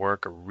priorities of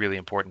work are really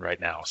important right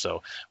now.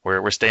 So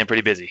we're staying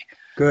pretty busy.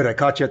 Good. I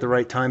caught you at the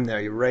right time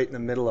there. You're right in the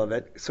middle of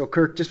it. So,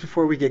 Kirk, just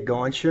before we get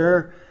going,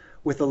 share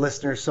with the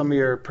listeners some of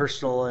your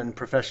personal and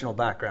professional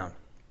background.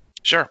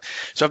 Sure.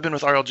 So I've been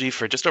with RLG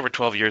for just over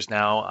 12 years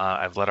now.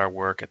 I've led our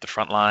work at the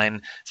front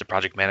line as a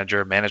project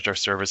manager, managed our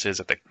services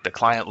at the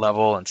client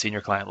level and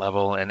senior client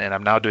level, and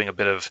I'm now doing a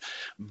bit of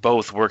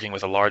both, working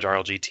with a large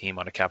RLG team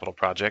on a capital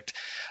project.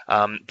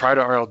 Prior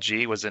to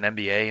RLG was an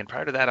MBA, and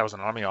prior to that I was an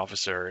Army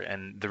officer.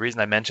 And the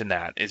reason I mention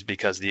that is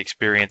because the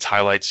experience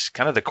highlights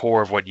kind of the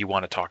core of what you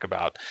want to talk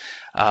about.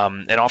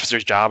 An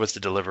officer's job is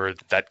to deliver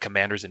that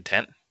commander's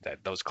intent,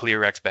 that those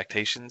clear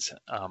expectations.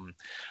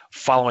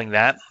 Following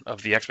that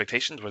of the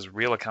expectations was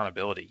real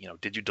accountability.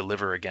 Did you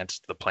deliver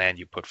against the plan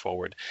you put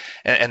forward?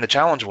 And the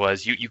challenge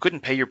was you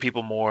couldn't pay your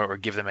people more or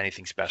give them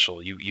anything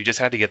special. You just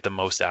had to get the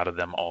most out of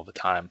them all the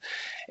time.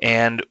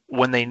 And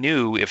when they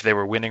knew if they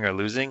were winning or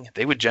losing,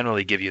 they would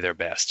generally give you their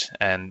best.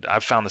 And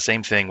I've found the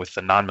same thing with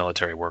the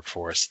non-military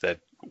workforce, that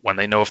when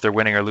they know if they're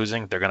winning or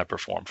losing, they're going to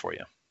perform for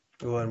you.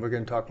 Well, and we're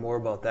going to talk more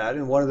about that.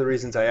 And one of the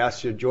reasons I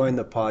asked you to join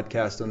the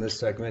podcast on this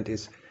segment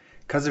is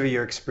because of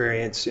your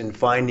experience in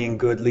finding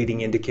good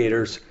leading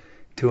indicators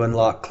to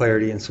unlock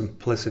clarity and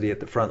simplicity at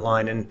the front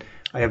line. And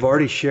I have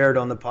already shared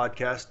on the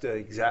podcast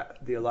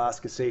the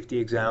Alaska safety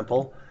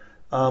example.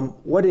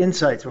 What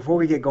insights, before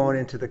we get going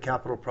into the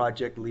capital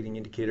project leading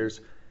indicators,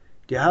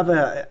 do you have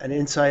an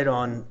insight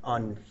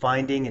on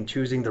finding and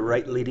choosing the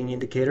right leading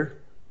indicator?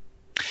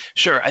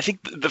 Sure. I think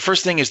the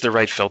first thing is the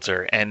right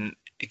filter. And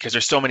because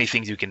there's so many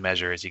things you can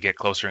measure as you get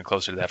closer and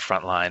closer to that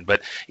front line,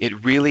 but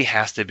it really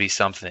has to be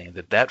something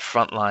that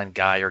frontline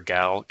guy or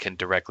gal can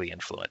directly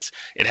influence.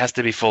 It has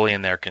to be fully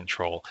in their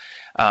control.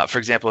 For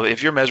example,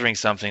 if you're measuring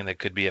something that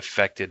could be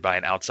affected by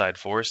an outside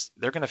force,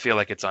 they're going to feel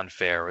like it's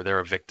unfair or they're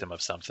a victim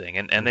of something,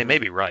 and they may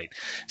be right.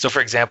 So,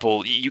 for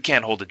example, you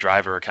can't hold the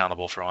driver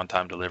accountable for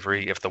on-time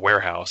delivery if the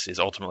warehouse is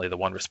ultimately the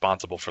one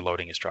responsible for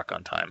loading his truck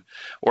on time,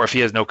 or if he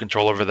has no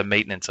control over the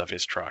maintenance of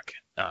his truck.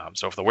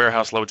 So if the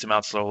warehouse loads him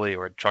out slowly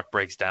or a truck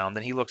breaks down,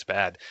 then he looks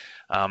bad.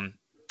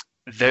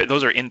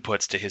 Those are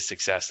inputs to his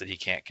success that he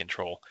can't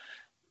control.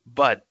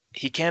 But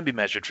he can be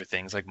measured for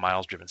things like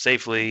miles driven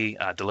safely,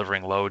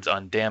 delivering loads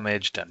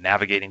undamaged,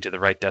 navigating to the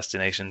right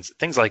destinations,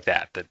 things like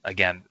that,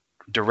 again,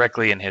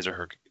 directly in his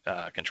or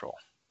her control.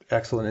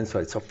 Excellent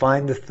insight. So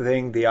find the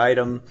thing, the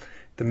item,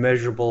 the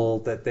measurable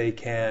that they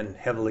can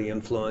heavily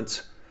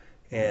influence,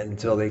 and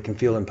so they can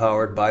feel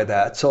empowered by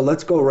that. So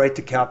let's go right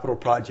to capital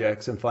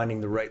projects and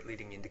finding the right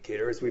leading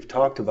indicator. As we've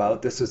talked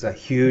about, this is a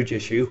huge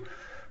issue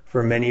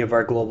for many of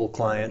our global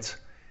clients.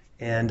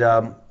 And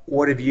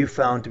what have you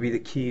found to be the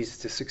keys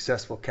to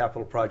successful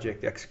capital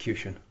project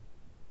execution?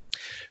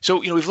 So,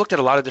 we've looked at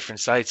a lot of different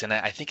sites, and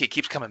I think it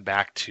keeps coming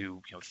back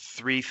to,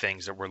 three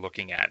things that we're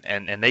looking at,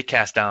 and they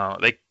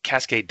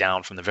cascade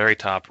down from the very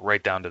top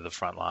right down to the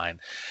front line.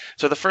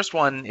 So the first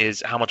one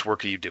is, how much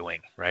work are you doing,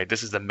 right?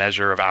 This is the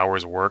measure of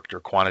hours worked or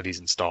quantities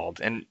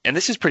installed. And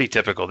this is pretty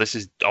typical. This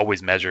is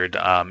always measured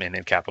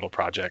in capital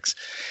projects.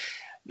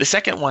 The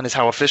second one is,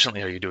 how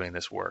efficiently are you doing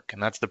this work?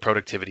 And that's the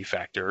productivity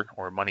factor,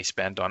 or money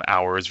spent on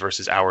hours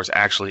versus hours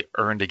actually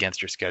earned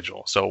against your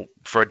schedule. So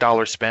for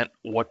 $1 spent,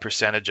 what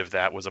percentage of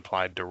that was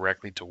applied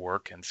directly to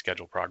work and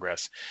schedule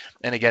progress?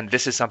 And again,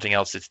 this is something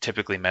else that's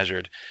typically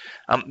measured.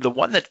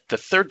 The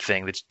third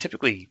thing that's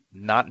typically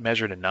not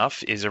measured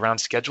enough is around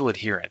schedule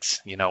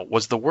adherence.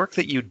 Was the work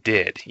that you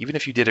did, even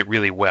if you did it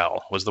really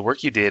well, was the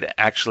work you did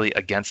actually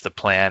against the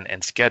plan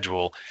and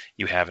schedule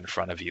you have in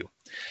front of you?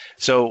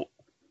 So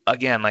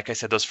again, like I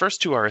said, those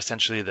first two are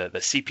essentially the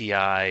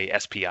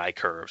CPI, SPI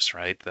curves,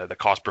 right? The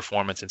cost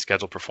performance and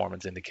schedule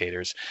performance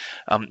indicators.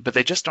 But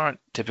they just aren't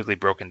typically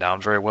broken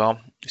down very well.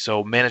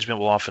 So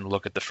management will often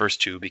look at the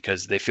first two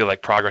because they feel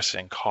like progress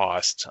and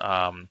cost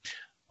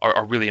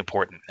are really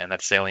important, and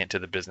that's salient to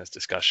the business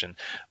discussion.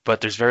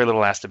 But there's very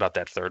little asked about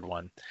that third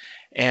one.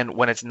 And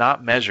when it's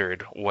not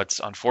measured, what's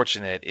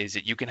unfortunate is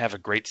that you can have a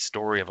great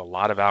story of a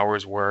lot of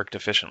hours worked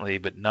efficiently,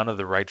 but none of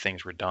the right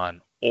things were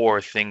done,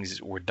 or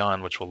things were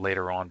done which will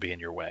later on be in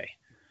your way.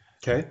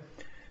 Okay,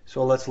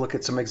 so let's look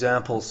at some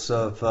examples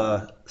of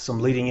some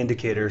leading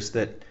indicators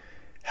that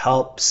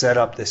help set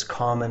up this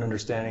common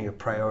understanding of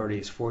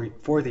priorities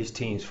for these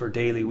teams for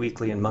daily,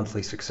 weekly, and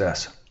monthly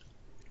success.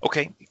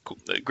 Okay, cool.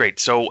 Great.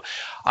 So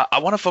I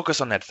want to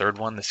focus on that third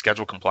one, the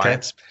schedule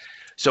compliance. Okay.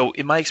 So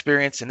in my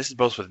experience, and this is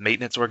both with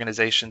maintenance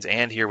organizations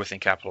and here within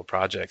capital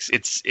projects,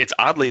 it's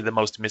oddly the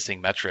most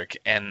missing metric.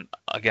 And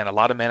again, a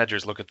lot of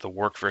managers look at the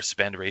work versus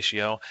spend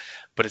ratio,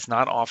 but it's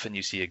not often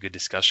you see a good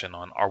discussion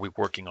on, are we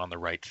working on the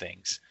right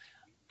things?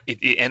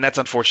 And that's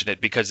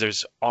unfortunate because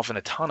there's often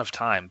a ton of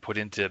time put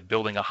into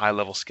building a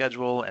high-level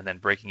schedule and then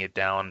breaking it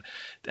down,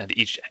 and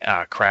each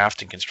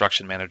craft and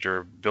construction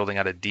manager building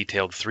out a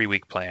detailed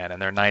 3-week plan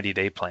and their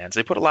 90-day plans.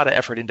 They put a lot of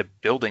effort into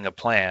building a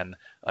plan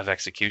of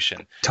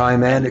execution.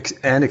 Time and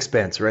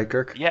expense, right,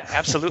 Kirk? Yeah,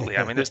 absolutely.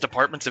 I mean, there's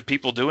departments of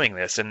people doing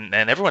this, and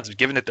everyone's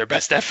giving it their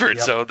best effort.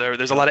 Yep. So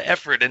there's a lot of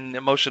effort and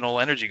emotional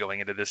energy going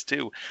into this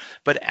too.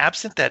 But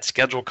absent that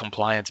schedule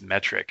compliance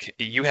metric,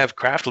 you have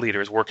craft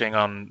leaders working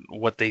on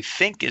what they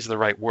think is the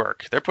right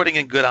work. They're putting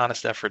in good,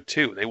 honest effort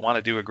too. They want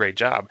to do a great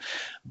job,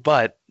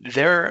 but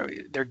they're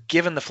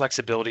given the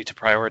flexibility to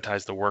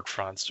prioritize the work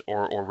fronts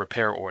or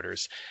repair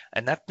orders,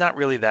 and that's not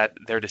really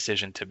their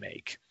decision to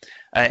make.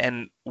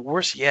 And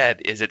worse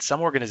yet is that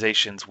some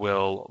organizations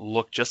will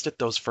look just at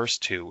those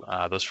first two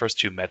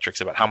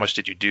metrics about how much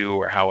did you do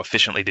or how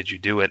efficiently did you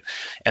do it,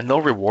 and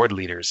they'll reward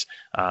leaders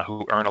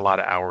who earn a lot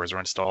of hours or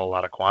install a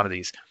lot of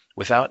quantities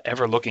without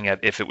ever looking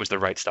at if it was the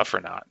right stuff or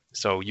not.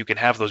 So you can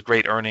have those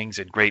great earnings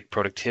and great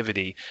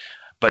productivity,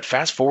 but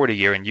fast forward a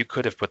year and you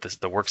could have put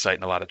the work site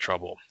in a lot of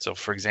trouble. So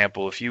for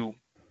example, if you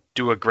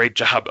do a great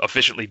job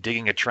efficiently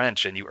digging a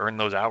trench and you earn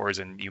those hours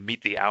and you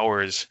meet the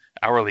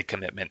hourly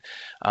commitment,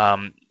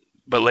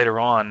 but later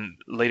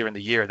in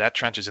the year, that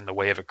trench is in the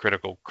way of a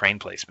critical crane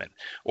placement,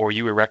 or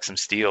you erect some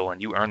steel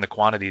and you earn the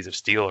quantities of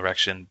steel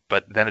erection,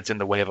 but then it's in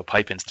the way of a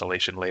pipe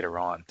installation later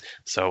on.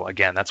 So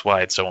again, that's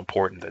why it's so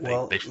important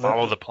that they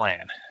follow the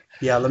plan.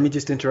 Yeah, let me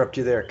just interrupt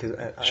you there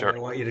because Sure. I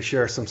want you to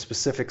share some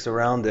specifics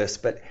around this.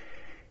 But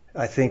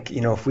I think,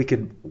 if we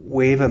could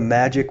wave a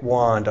magic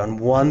wand on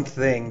one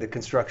thing the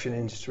construction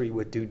industry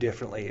would do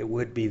differently, it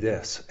would be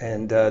this.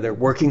 And they're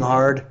working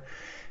hard.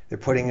 They're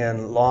putting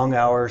in long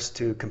hours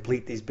to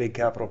complete these big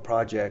capital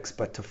projects,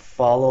 but to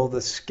follow the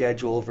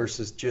schedule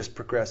versus just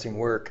progressing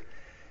work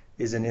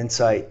is an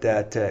insight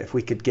that if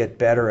we could get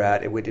better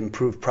at, it would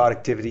improve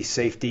productivity,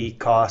 safety,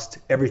 cost,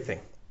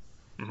 everything.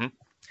 Mm-hmm.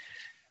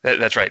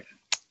 That's right.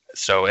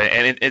 So,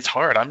 and it's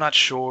hard. I'm not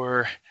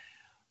sure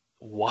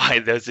why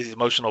there's these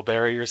emotional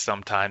barriers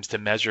sometimes to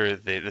measure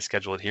the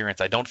schedule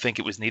adherence. I don't think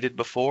it was needed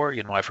before.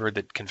 I've heard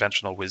that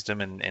conventional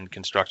wisdom in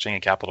construction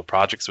and capital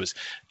projects was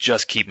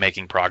just keep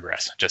making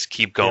progress, just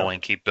keep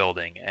going, keep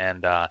building.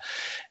 And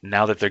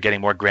now that they're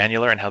getting more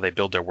granular in how they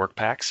build their work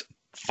packs,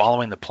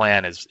 following the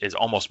plan is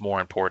almost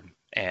more important.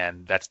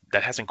 And that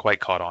hasn't quite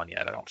caught on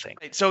yet, I don't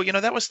think. So,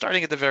 that was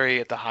starting at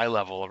the high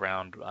level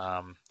around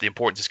the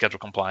importance of schedule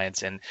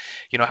compliance. And,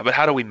 but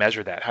how do we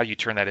measure that? How do you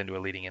turn that into a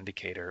leading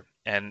indicator?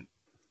 And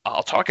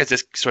I'll talk as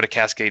this sort of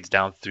cascades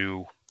down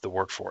through the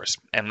workforce.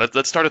 And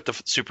let's start at the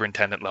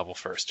superintendent level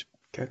first.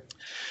 Okay.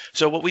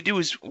 So what we do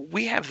is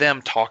we have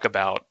them talk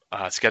about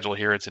schedule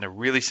adherence in a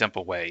really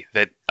simple way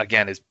that,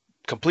 again, is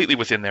completely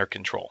within their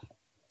control.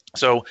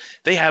 So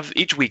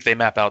each week they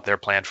map out their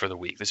plan for the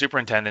week. The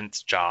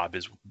superintendent's job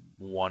is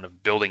one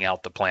of building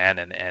out the plan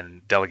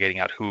and delegating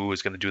out who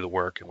is going to do the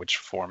work and which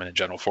foreman and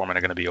general foreman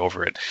are going to be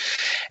over it.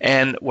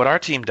 And what our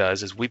team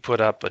does is we put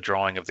up a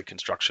drawing of the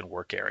construction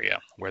work area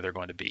where they're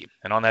going to be.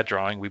 And on that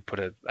drawing, we put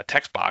a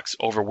text box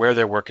over where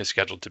their work is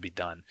scheduled to be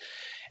done.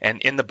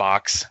 And in the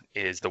box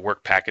is the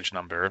work package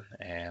number,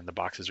 and the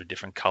boxes are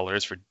different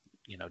colors for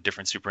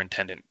different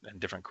superintendent and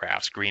different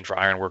crafts, green for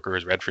iron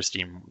workers, red for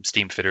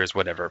steam fitters,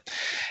 whatever.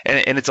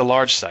 And it's a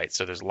large site,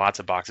 so there's lots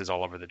of boxes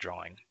all over the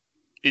drawing.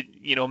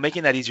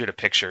 Making that easier to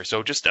picture.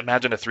 So just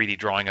imagine a 3D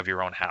drawing of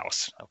your own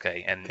house,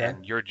 okay?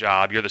 And your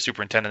job, you're the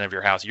superintendent of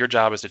your house. Your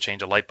job is to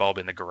change a light bulb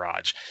in the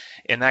garage.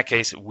 In that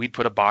case, we'd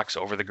put a box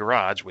over the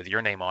garage with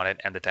your name on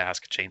it and the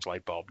task change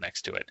light bulb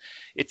next to it.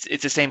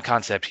 It's the same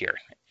concept here.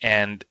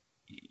 And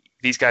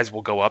these guys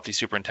will go up, these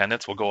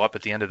superintendents will go up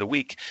at the end of the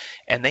week,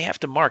 and they have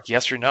to mark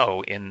yes or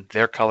no in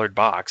their colored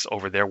box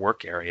over their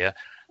work area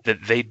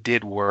that they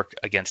did work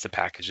against the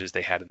packages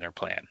they had in their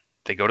plan.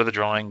 They go to the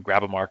drawing,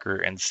 grab a marker,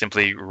 and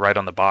simply write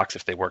on the box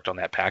if they worked on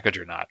that package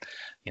or not.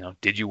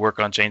 Did you work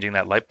on changing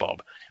that light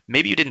bulb?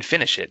 Maybe you didn't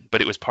finish it, but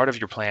it was part of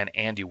your plan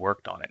and you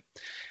worked on it.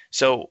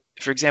 So,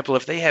 for example,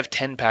 if they have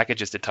 10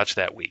 packages to touch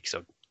that week,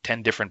 so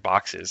 10 different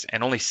boxes,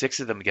 and only 6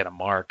 of them get a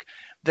mark,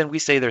 then we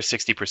say they're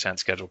 60%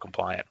 schedule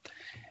compliant.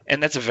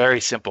 And that's a very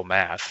simple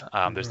math.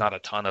 There's not a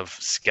ton of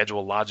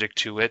schedule logic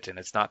to it, and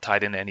it's not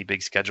tied into any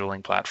big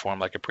scheduling platform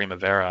like a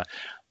Primavera.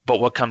 But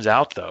what comes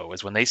out, though,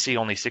 is when they see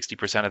only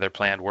 60% of their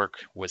planned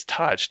work was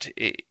touched,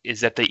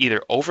 is that they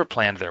either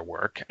overplanned their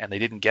work and they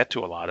didn't get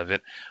to a lot of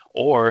it,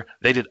 or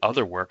they did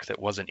other work that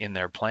wasn't in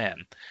their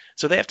plan.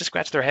 So they have to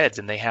scratch their heads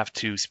and they have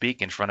to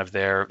speak in front of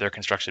their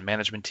construction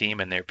management team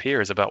and their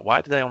peers about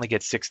why did they only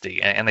get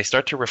 60? And they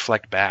start to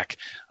reflect back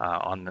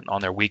on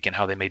their week and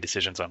how they made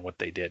decisions on what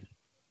they did.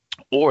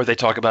 Or they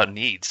talk about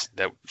needs,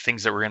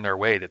 things that were in their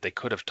way that they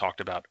could have talked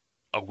about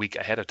a week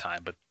ahead of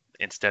time, but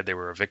instead they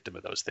were a victim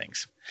of those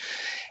things.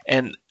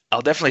 And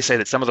I'll definitely say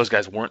that some of those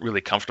guys weren't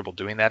really comfortable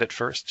doing that at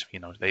first.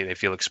 They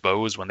feel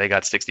exposed when they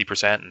got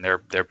 60% and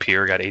their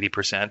peer got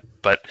 80%.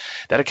 But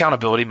that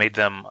accountability made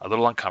them a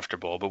little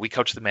uncomfortable. But we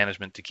coached the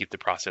management to keep the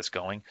process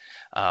going.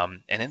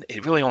 And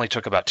it really only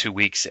took about 2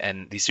 weeks.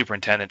 And these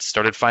superintendents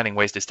started finding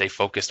ways to stay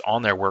focused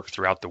on their work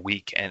throughout the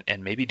week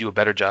and maybe do a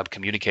better job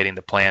communicating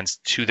the plans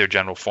to their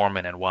general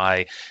foreman and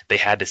why they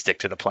had to stick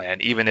to the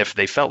plan, even if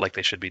they felt like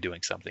they should be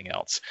doing something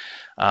else.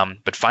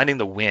 But finding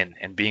the win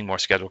and being more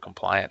schedule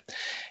compliant.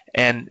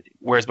 And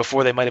whereas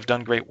before they might have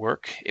done great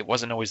work, it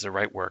wasn't always the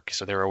right work,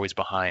 so they were always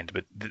behind.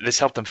 But this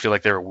helped them feel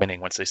like they were winning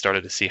once they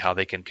started to see how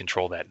they can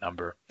control that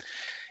number.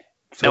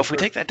 So now, if we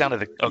take that down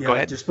to go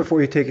ahead. Just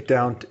before you take it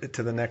down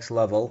to the next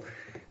level,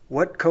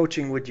 what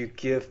coaching would you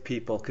give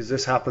people? Because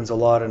this happens a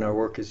lot in our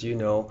work, as you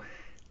know,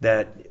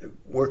 that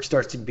work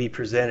starts to be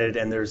presented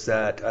and there's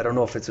that, I don't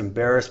know if it's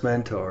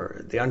embarrassment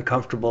or the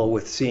uncomfortable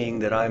with seeing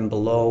that I'm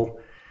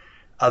below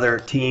other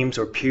teams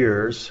or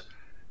peers.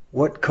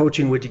 What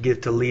coaching would you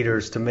give to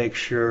leaders to make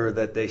sure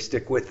that they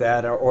stick with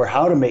that, or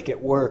how to make it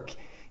work,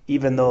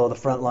 even though the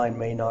front line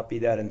may not be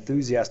that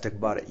enthusiastic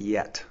about it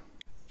yet?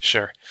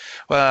 Sure.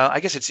 Well, I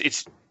guess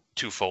it's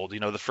twofold.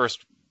 The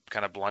first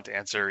kind of blunt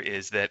answer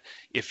is that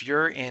if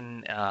you're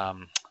in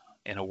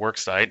a work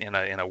site, in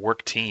a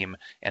work team,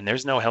 and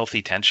there's no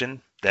healthy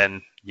tension,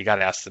 then you got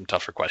to ask them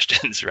tougher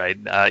questions, right?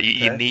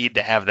 You need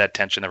to have that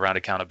tension around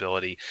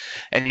accountability,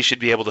 and you should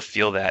be able to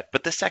feel that.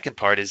 But the second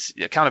part is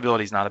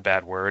accountability is not a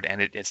bad word,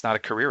 and it's not a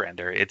career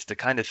ender. It's the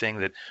kind of thing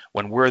that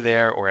when we're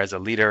there or as a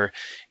leader,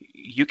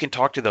 you can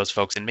talk to those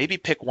folks and maybe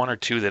pick one or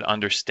two that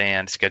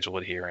understand schedule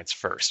adherence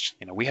first.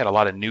 We had a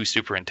lot of new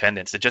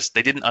superintendents that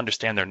they didn't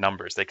understand their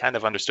numbers. They kind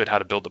of understood how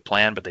to build a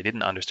plan, but they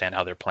didn't understand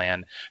how their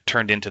plan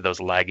turned into those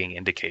lagging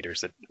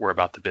indicators that were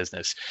about the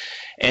business.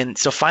 And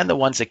so find the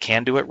ones that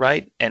can do it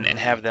right and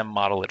have them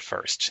model it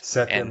first.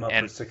 Set them up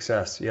for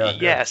success. Yeah.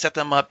 Yeah, set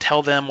them up,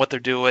 tell them what they're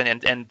doing,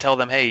 and tell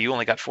them, hey, you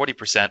only got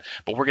 40%,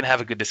 but we're going to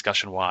have a good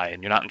discussion why.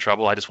 And you're not in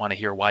trouble. I just want to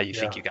hear why you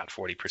think you got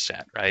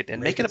 40%, right?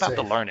 And make it about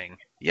the learning.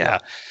 Yeah.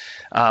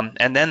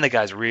 And then the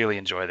guys really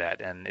enjoy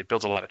that, and it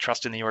builds a lot of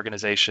trust in the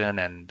organization,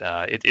 and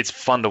it's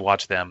fun to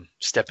watch them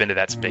step into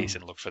that space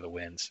and look for the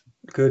wins.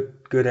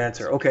 Good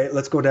answer. Okay,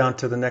 let's go down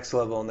to the next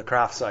level on the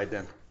craft side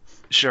then.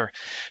 Sure.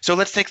 So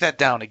let's take that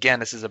down.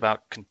 Again, this is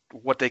about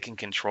what they can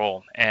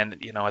control. And,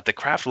 at the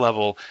craft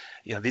level,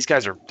 these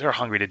guys they're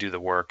hungry to do the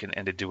work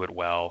and to do it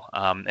well.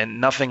 And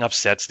nothing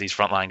upsets these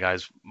frontline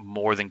guys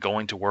more than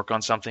going to work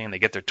on something and they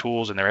get their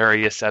tools and their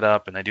area set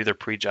up and they do their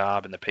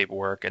pre-job and the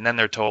paperwork. And then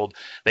they're told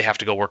they have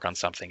to go work on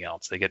something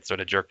else. They get sort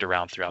of jerked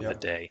around throughout the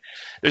day.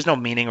 There's no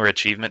meaning or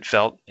achievement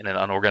felt in an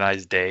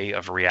unorganized day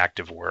of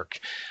reactive work.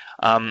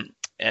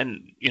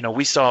 And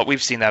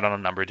we've seen that on a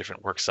number of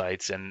different work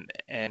sites,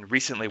 and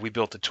recently we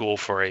built a tool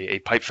for a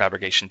pipe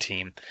fabrication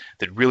team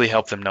that really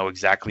helped them know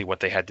exactly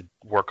what they had to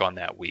work on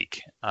that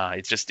week.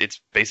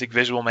 It's basic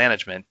visual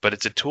management, but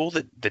it's a tool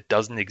that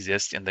doesn't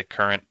exist in the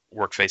current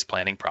workface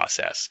planning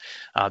process.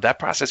 That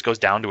process goes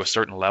down to a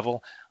certain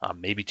level,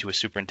 maybe to a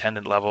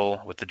superintendent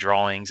level with the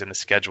drawings and the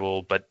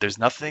schedule, but there's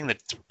nothing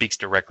that speaks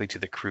directly to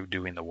the crew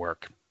doing the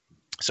work.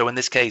 So in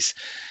this case,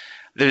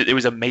 there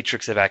was a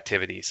matrix of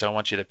activity. So I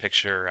want you to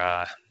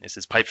picture this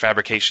is pipe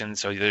fabrication.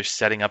 So they're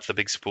setting up the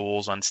big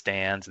spools on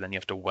stands, and then you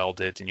have to weld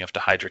it, and you have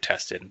to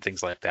hydrotest it, and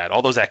things like that.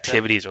 All those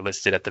activities are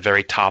listed at the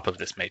very top of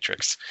this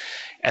matrix.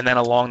 And then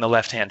along the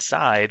left-hand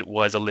side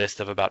was a list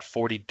of about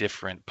 40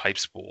 different pipe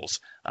spools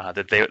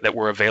that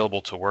were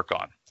available to work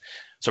on.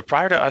 So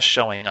prior to us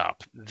showing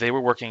up, they were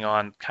working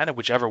on kind of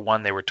whichever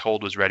one they were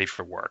told was ready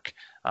for work.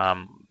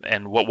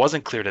 And what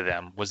wasn't clear to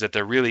them was that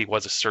there really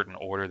was a certain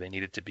order they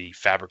needed to be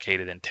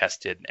fabricated and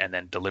tested and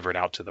then delivered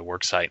out to the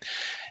work site.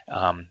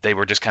 They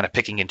were just kind of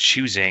picking and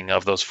choosing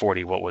of those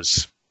 40 what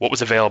was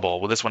available.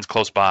 Well, this one's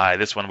close by.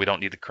 This one we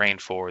don't need the crane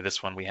for.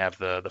 This one we have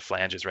the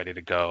flanges ready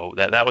to go.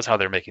 That was how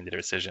they're making the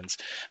decisions.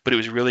 But it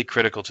was really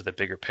critical to the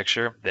bigger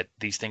picture that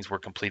these things were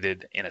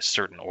completed in a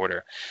certain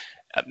order.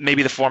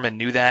 Maybe the foreman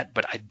knew that,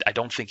 but I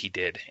don't think he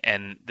did.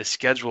 And the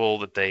schedule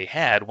that they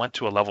had went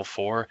to a level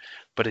 4,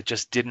 but it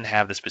just didn't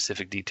have the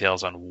specific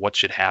details on what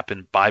should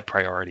happen by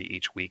priority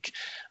each week.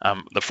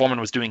 The foreman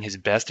was doing his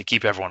best to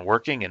keep everyone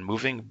working and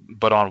moving,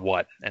 but on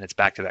what? And it's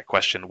back to that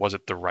question, was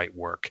it the right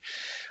work?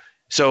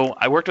 So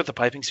I worked with the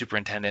piping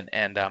superintendent,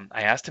 and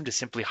I asked him to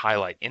simply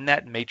highlight in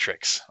that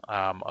matrix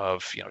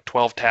of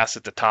 12 tasks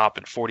at the top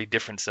and 40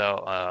 different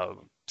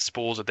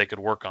spools that they could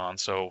work on,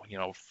 so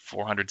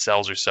 400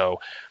 cells or so.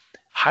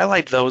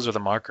 Highlight those with a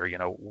marker,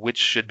 which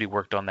should be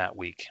worked on that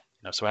week.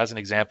 So as an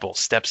example,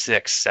 step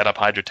 6, set up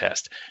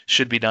hydrotest,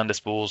 should be done to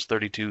spools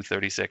 32,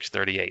 36,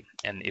 38.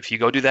 And if you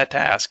go do that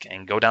task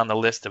and go down the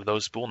list of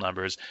those spool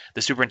numbers,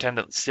 the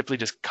superintendent simply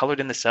just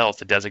colored in the cells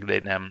to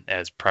designate them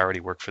as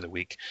priority work for the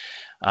week.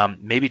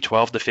 Maybe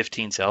 12 to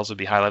 15 cells would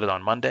be highlighted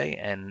on Monday,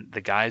 and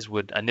the guys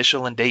would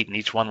initial and date in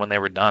each one when they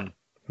were done.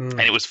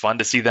 And it was fun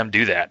to see them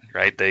do that,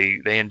 right?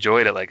 They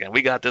enjoyed it, like, and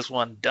we got this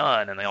one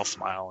done, and they all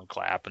smile and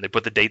clap, and they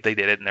put the date they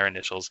did it in their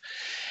initials.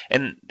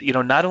 And,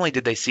 not only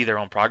did they see their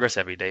own progress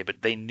every day, but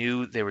they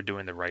knew they were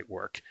doing the right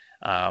work.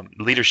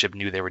 Leadership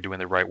knew they were doing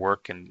the right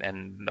work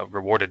and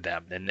rewarded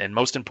them. And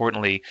most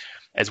importantly,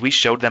 as we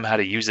showed them how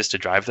to use this to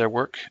drive their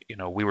work,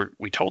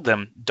 we told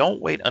them,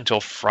 don't wait until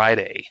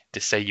Friday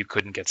to say you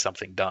couldn't get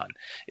something done.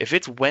 If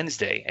it's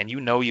Wednesday and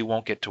you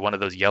won't get to one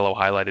of those yellow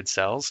highlighted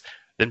cells,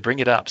 then bring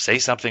it up. Say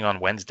something on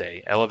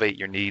Wednesday. Elevate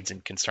your needs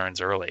and concerns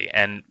early.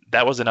 And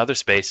that was another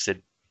space that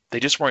they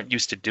just weren't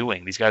used to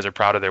doing. These guys are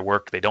proud of their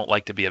work. They don't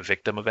like to be a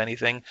victim of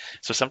anything.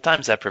 So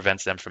sometimes that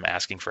prevents them from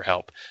asking for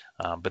help.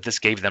 But this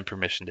gave them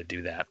permission to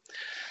do that.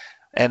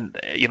 And,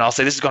 I'll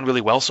say this has gone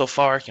really well so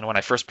far. When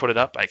I first put it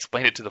up, I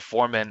explained it to the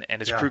foreman,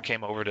 and his crew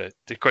came over to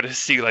kind of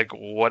see, like,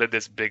 what did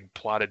this big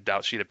plotted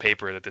out sheet of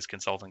paper that this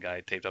consultant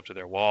guy taped up to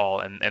their wall.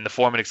 And the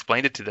foreman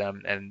explained it to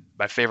them. And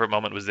my favorite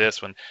moment was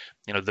this, when,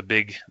 the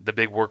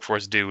big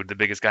workforce dude, the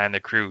biggest guy in the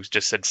crew,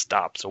 just said,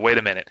 stop. So wait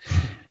a minute.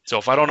 So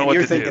if I don't know what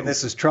you're to thinking do,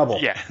 this is trouble.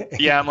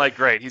 yeah, I'm like,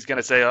 great. He's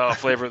gonna say, "Oh,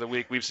 flavor of the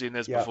week. We've seen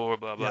this before."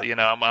 Blah blah.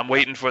 I'm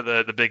waiting for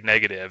the big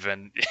negative,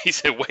 and he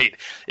said, "Wait,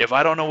 if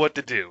I don't know what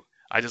to do,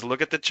 I just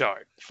look at the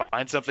chart,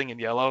 find something in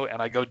yellow,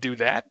 and I go do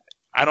that.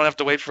 I don't have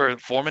to wait for a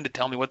foreman to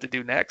tell me what to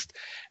do next."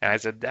 And I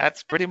said,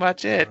 "That's pretty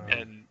much it."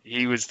 And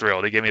he was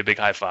thrilled. He gave me a big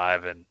high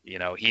five, and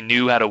he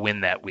knew how to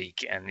win that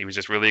week, and he was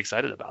just really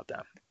excited about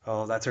that.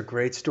 Oh, that's a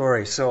great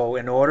story. So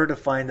in order to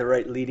find the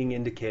right leading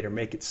indicator,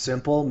 make it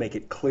simple, make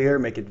it clear,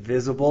 make it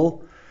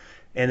visible,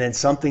 and then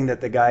something that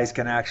the guys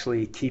can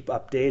actually keep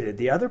updated.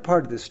 The other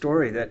part of the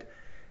story that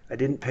I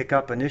didn't pick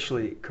up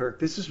initially, Kirk,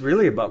 this is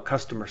really about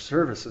customer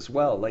service as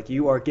well. Like,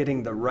 you are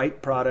getting the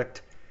right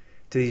product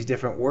to these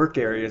different work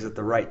areas at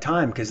the right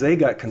time, because they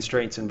got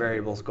constraints and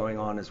variables going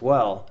on as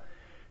well.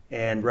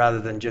 And rather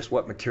than just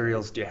what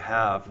materials do you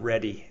have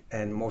ready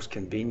and most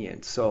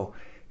convenient. So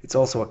it's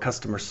also a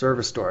customer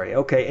service story.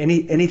 Okay,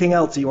 anything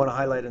else you want to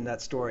highlight in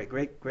that story?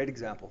 Great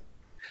example.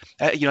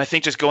 I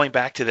think just going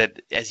back to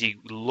that, as you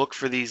look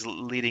for these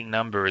leading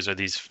numbers or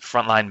these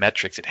frontline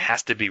metrics, it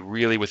has to be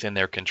really within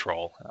their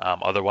control.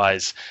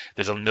 Otherwise,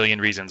 there's a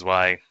million reasons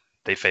why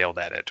they failed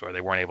at it or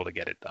they weren't able to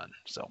get it done.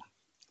 So,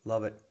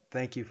 love it.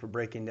 Thank you for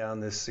breaking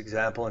down this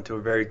example into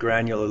a very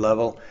granular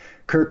level.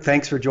 Kirk,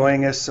 thanks for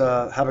joining us.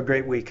 Have a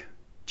great week.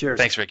 Cheers.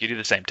 Thanks, Rick. You do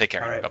the same. Take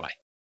care. All right. Bye-bye.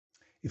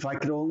 If I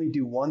could only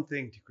do one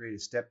thing to create a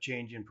step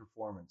change in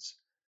performance,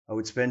 I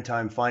would spend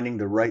time finding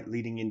the right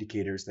leading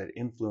indicators that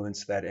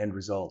influence that end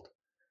result.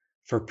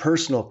 For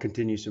personal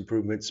continuous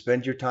improvement,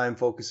 spend your time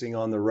focusing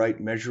on the right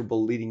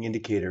measurable leading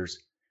indicators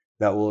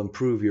that will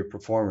improve your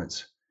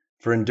performance.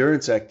 For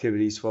endurance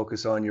activities,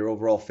 focus on your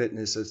overall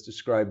fitness as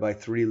described by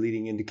 3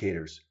 leading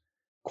indicators: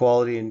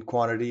 quality and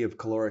quantity of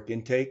caloric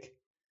intake,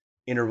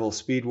 interval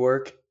speed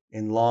work,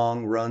 and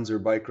long runs or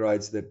bike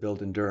rides that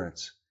build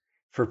endurance.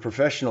 For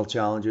professional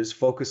challenges,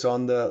 focus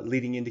on the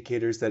leading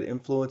indicators that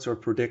influence or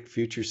predict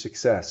future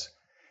success.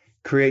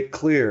 Create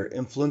clear,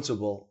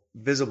 influenceable,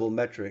 visible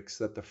metrics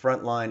that the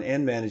front line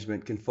and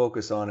management can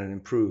focus on and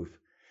improve.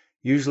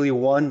 Usually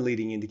one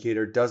leading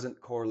indicator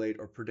doesn't correlate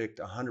or predict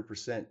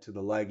 100% to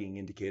the lagging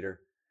indicator,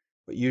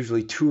 but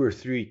usually 2 or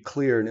 3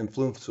 clear and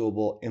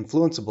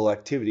influenceable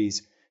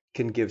activities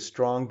can give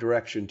strong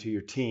direction to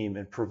your team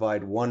and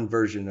provide one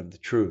version of the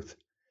truth.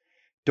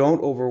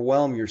 Don't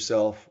overwhelm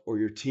yourself or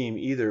your team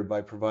either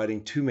by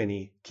providing too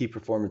many key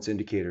performance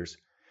indicators.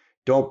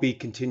 Don't be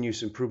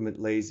continuous improvement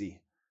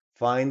lazy.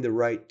 Find the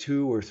right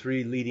 2 or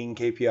 3 leading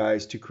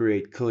KPIs to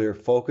create clear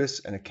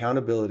focus and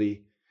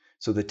accountability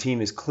so the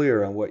team is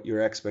clear on what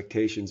your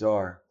expectations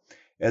are.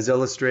 As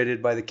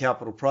illustrated by the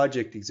capital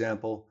project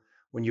example,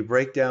 when you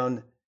break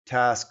down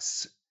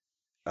tasks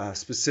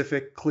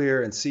specific,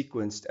 clear, and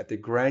sequenced at the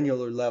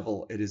granular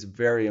level, it is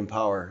very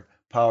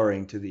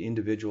empowering to the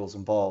individuals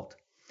involved.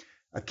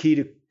 A key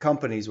to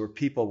companies or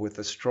people with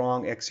a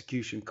strong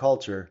execution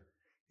culture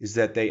is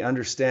that they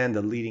understand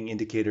the leading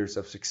indicators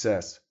of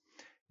success.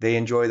 They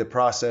enjoy the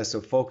process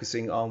of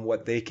focusing on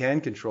what they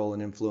can control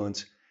and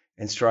influence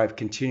and strive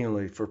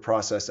continually for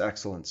process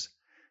excellence.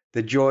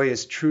 The joy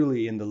is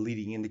truly in the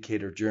leading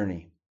indicator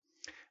journey.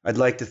 I'd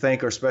like to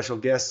thank our special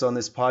guests on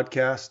this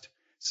podcast,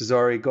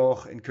 Cezary,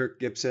 Goch, and Kirk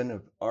Gibson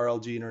of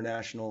RLG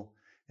International,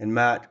 and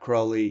Matt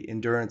Crowley,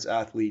 endurance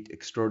athlete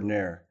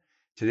extraordinaire.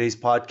 Today's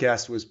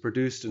podcast was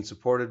produced and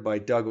supported by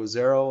Doug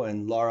Ozero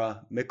and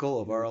Laura Mickle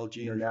of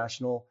RLG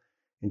International.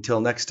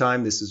 Until next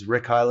time, this is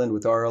Rick Heyland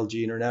with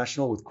RLG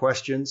International. With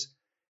questions,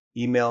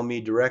 email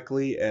me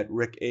directly at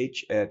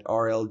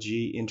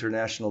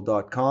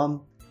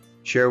rich@rlginternational.com.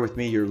 Share with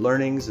me your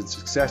learnings and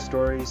success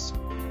stories.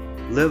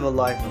 Live a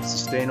life of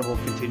sustainable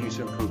continuous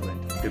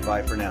improvement.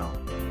 Goodbye for now.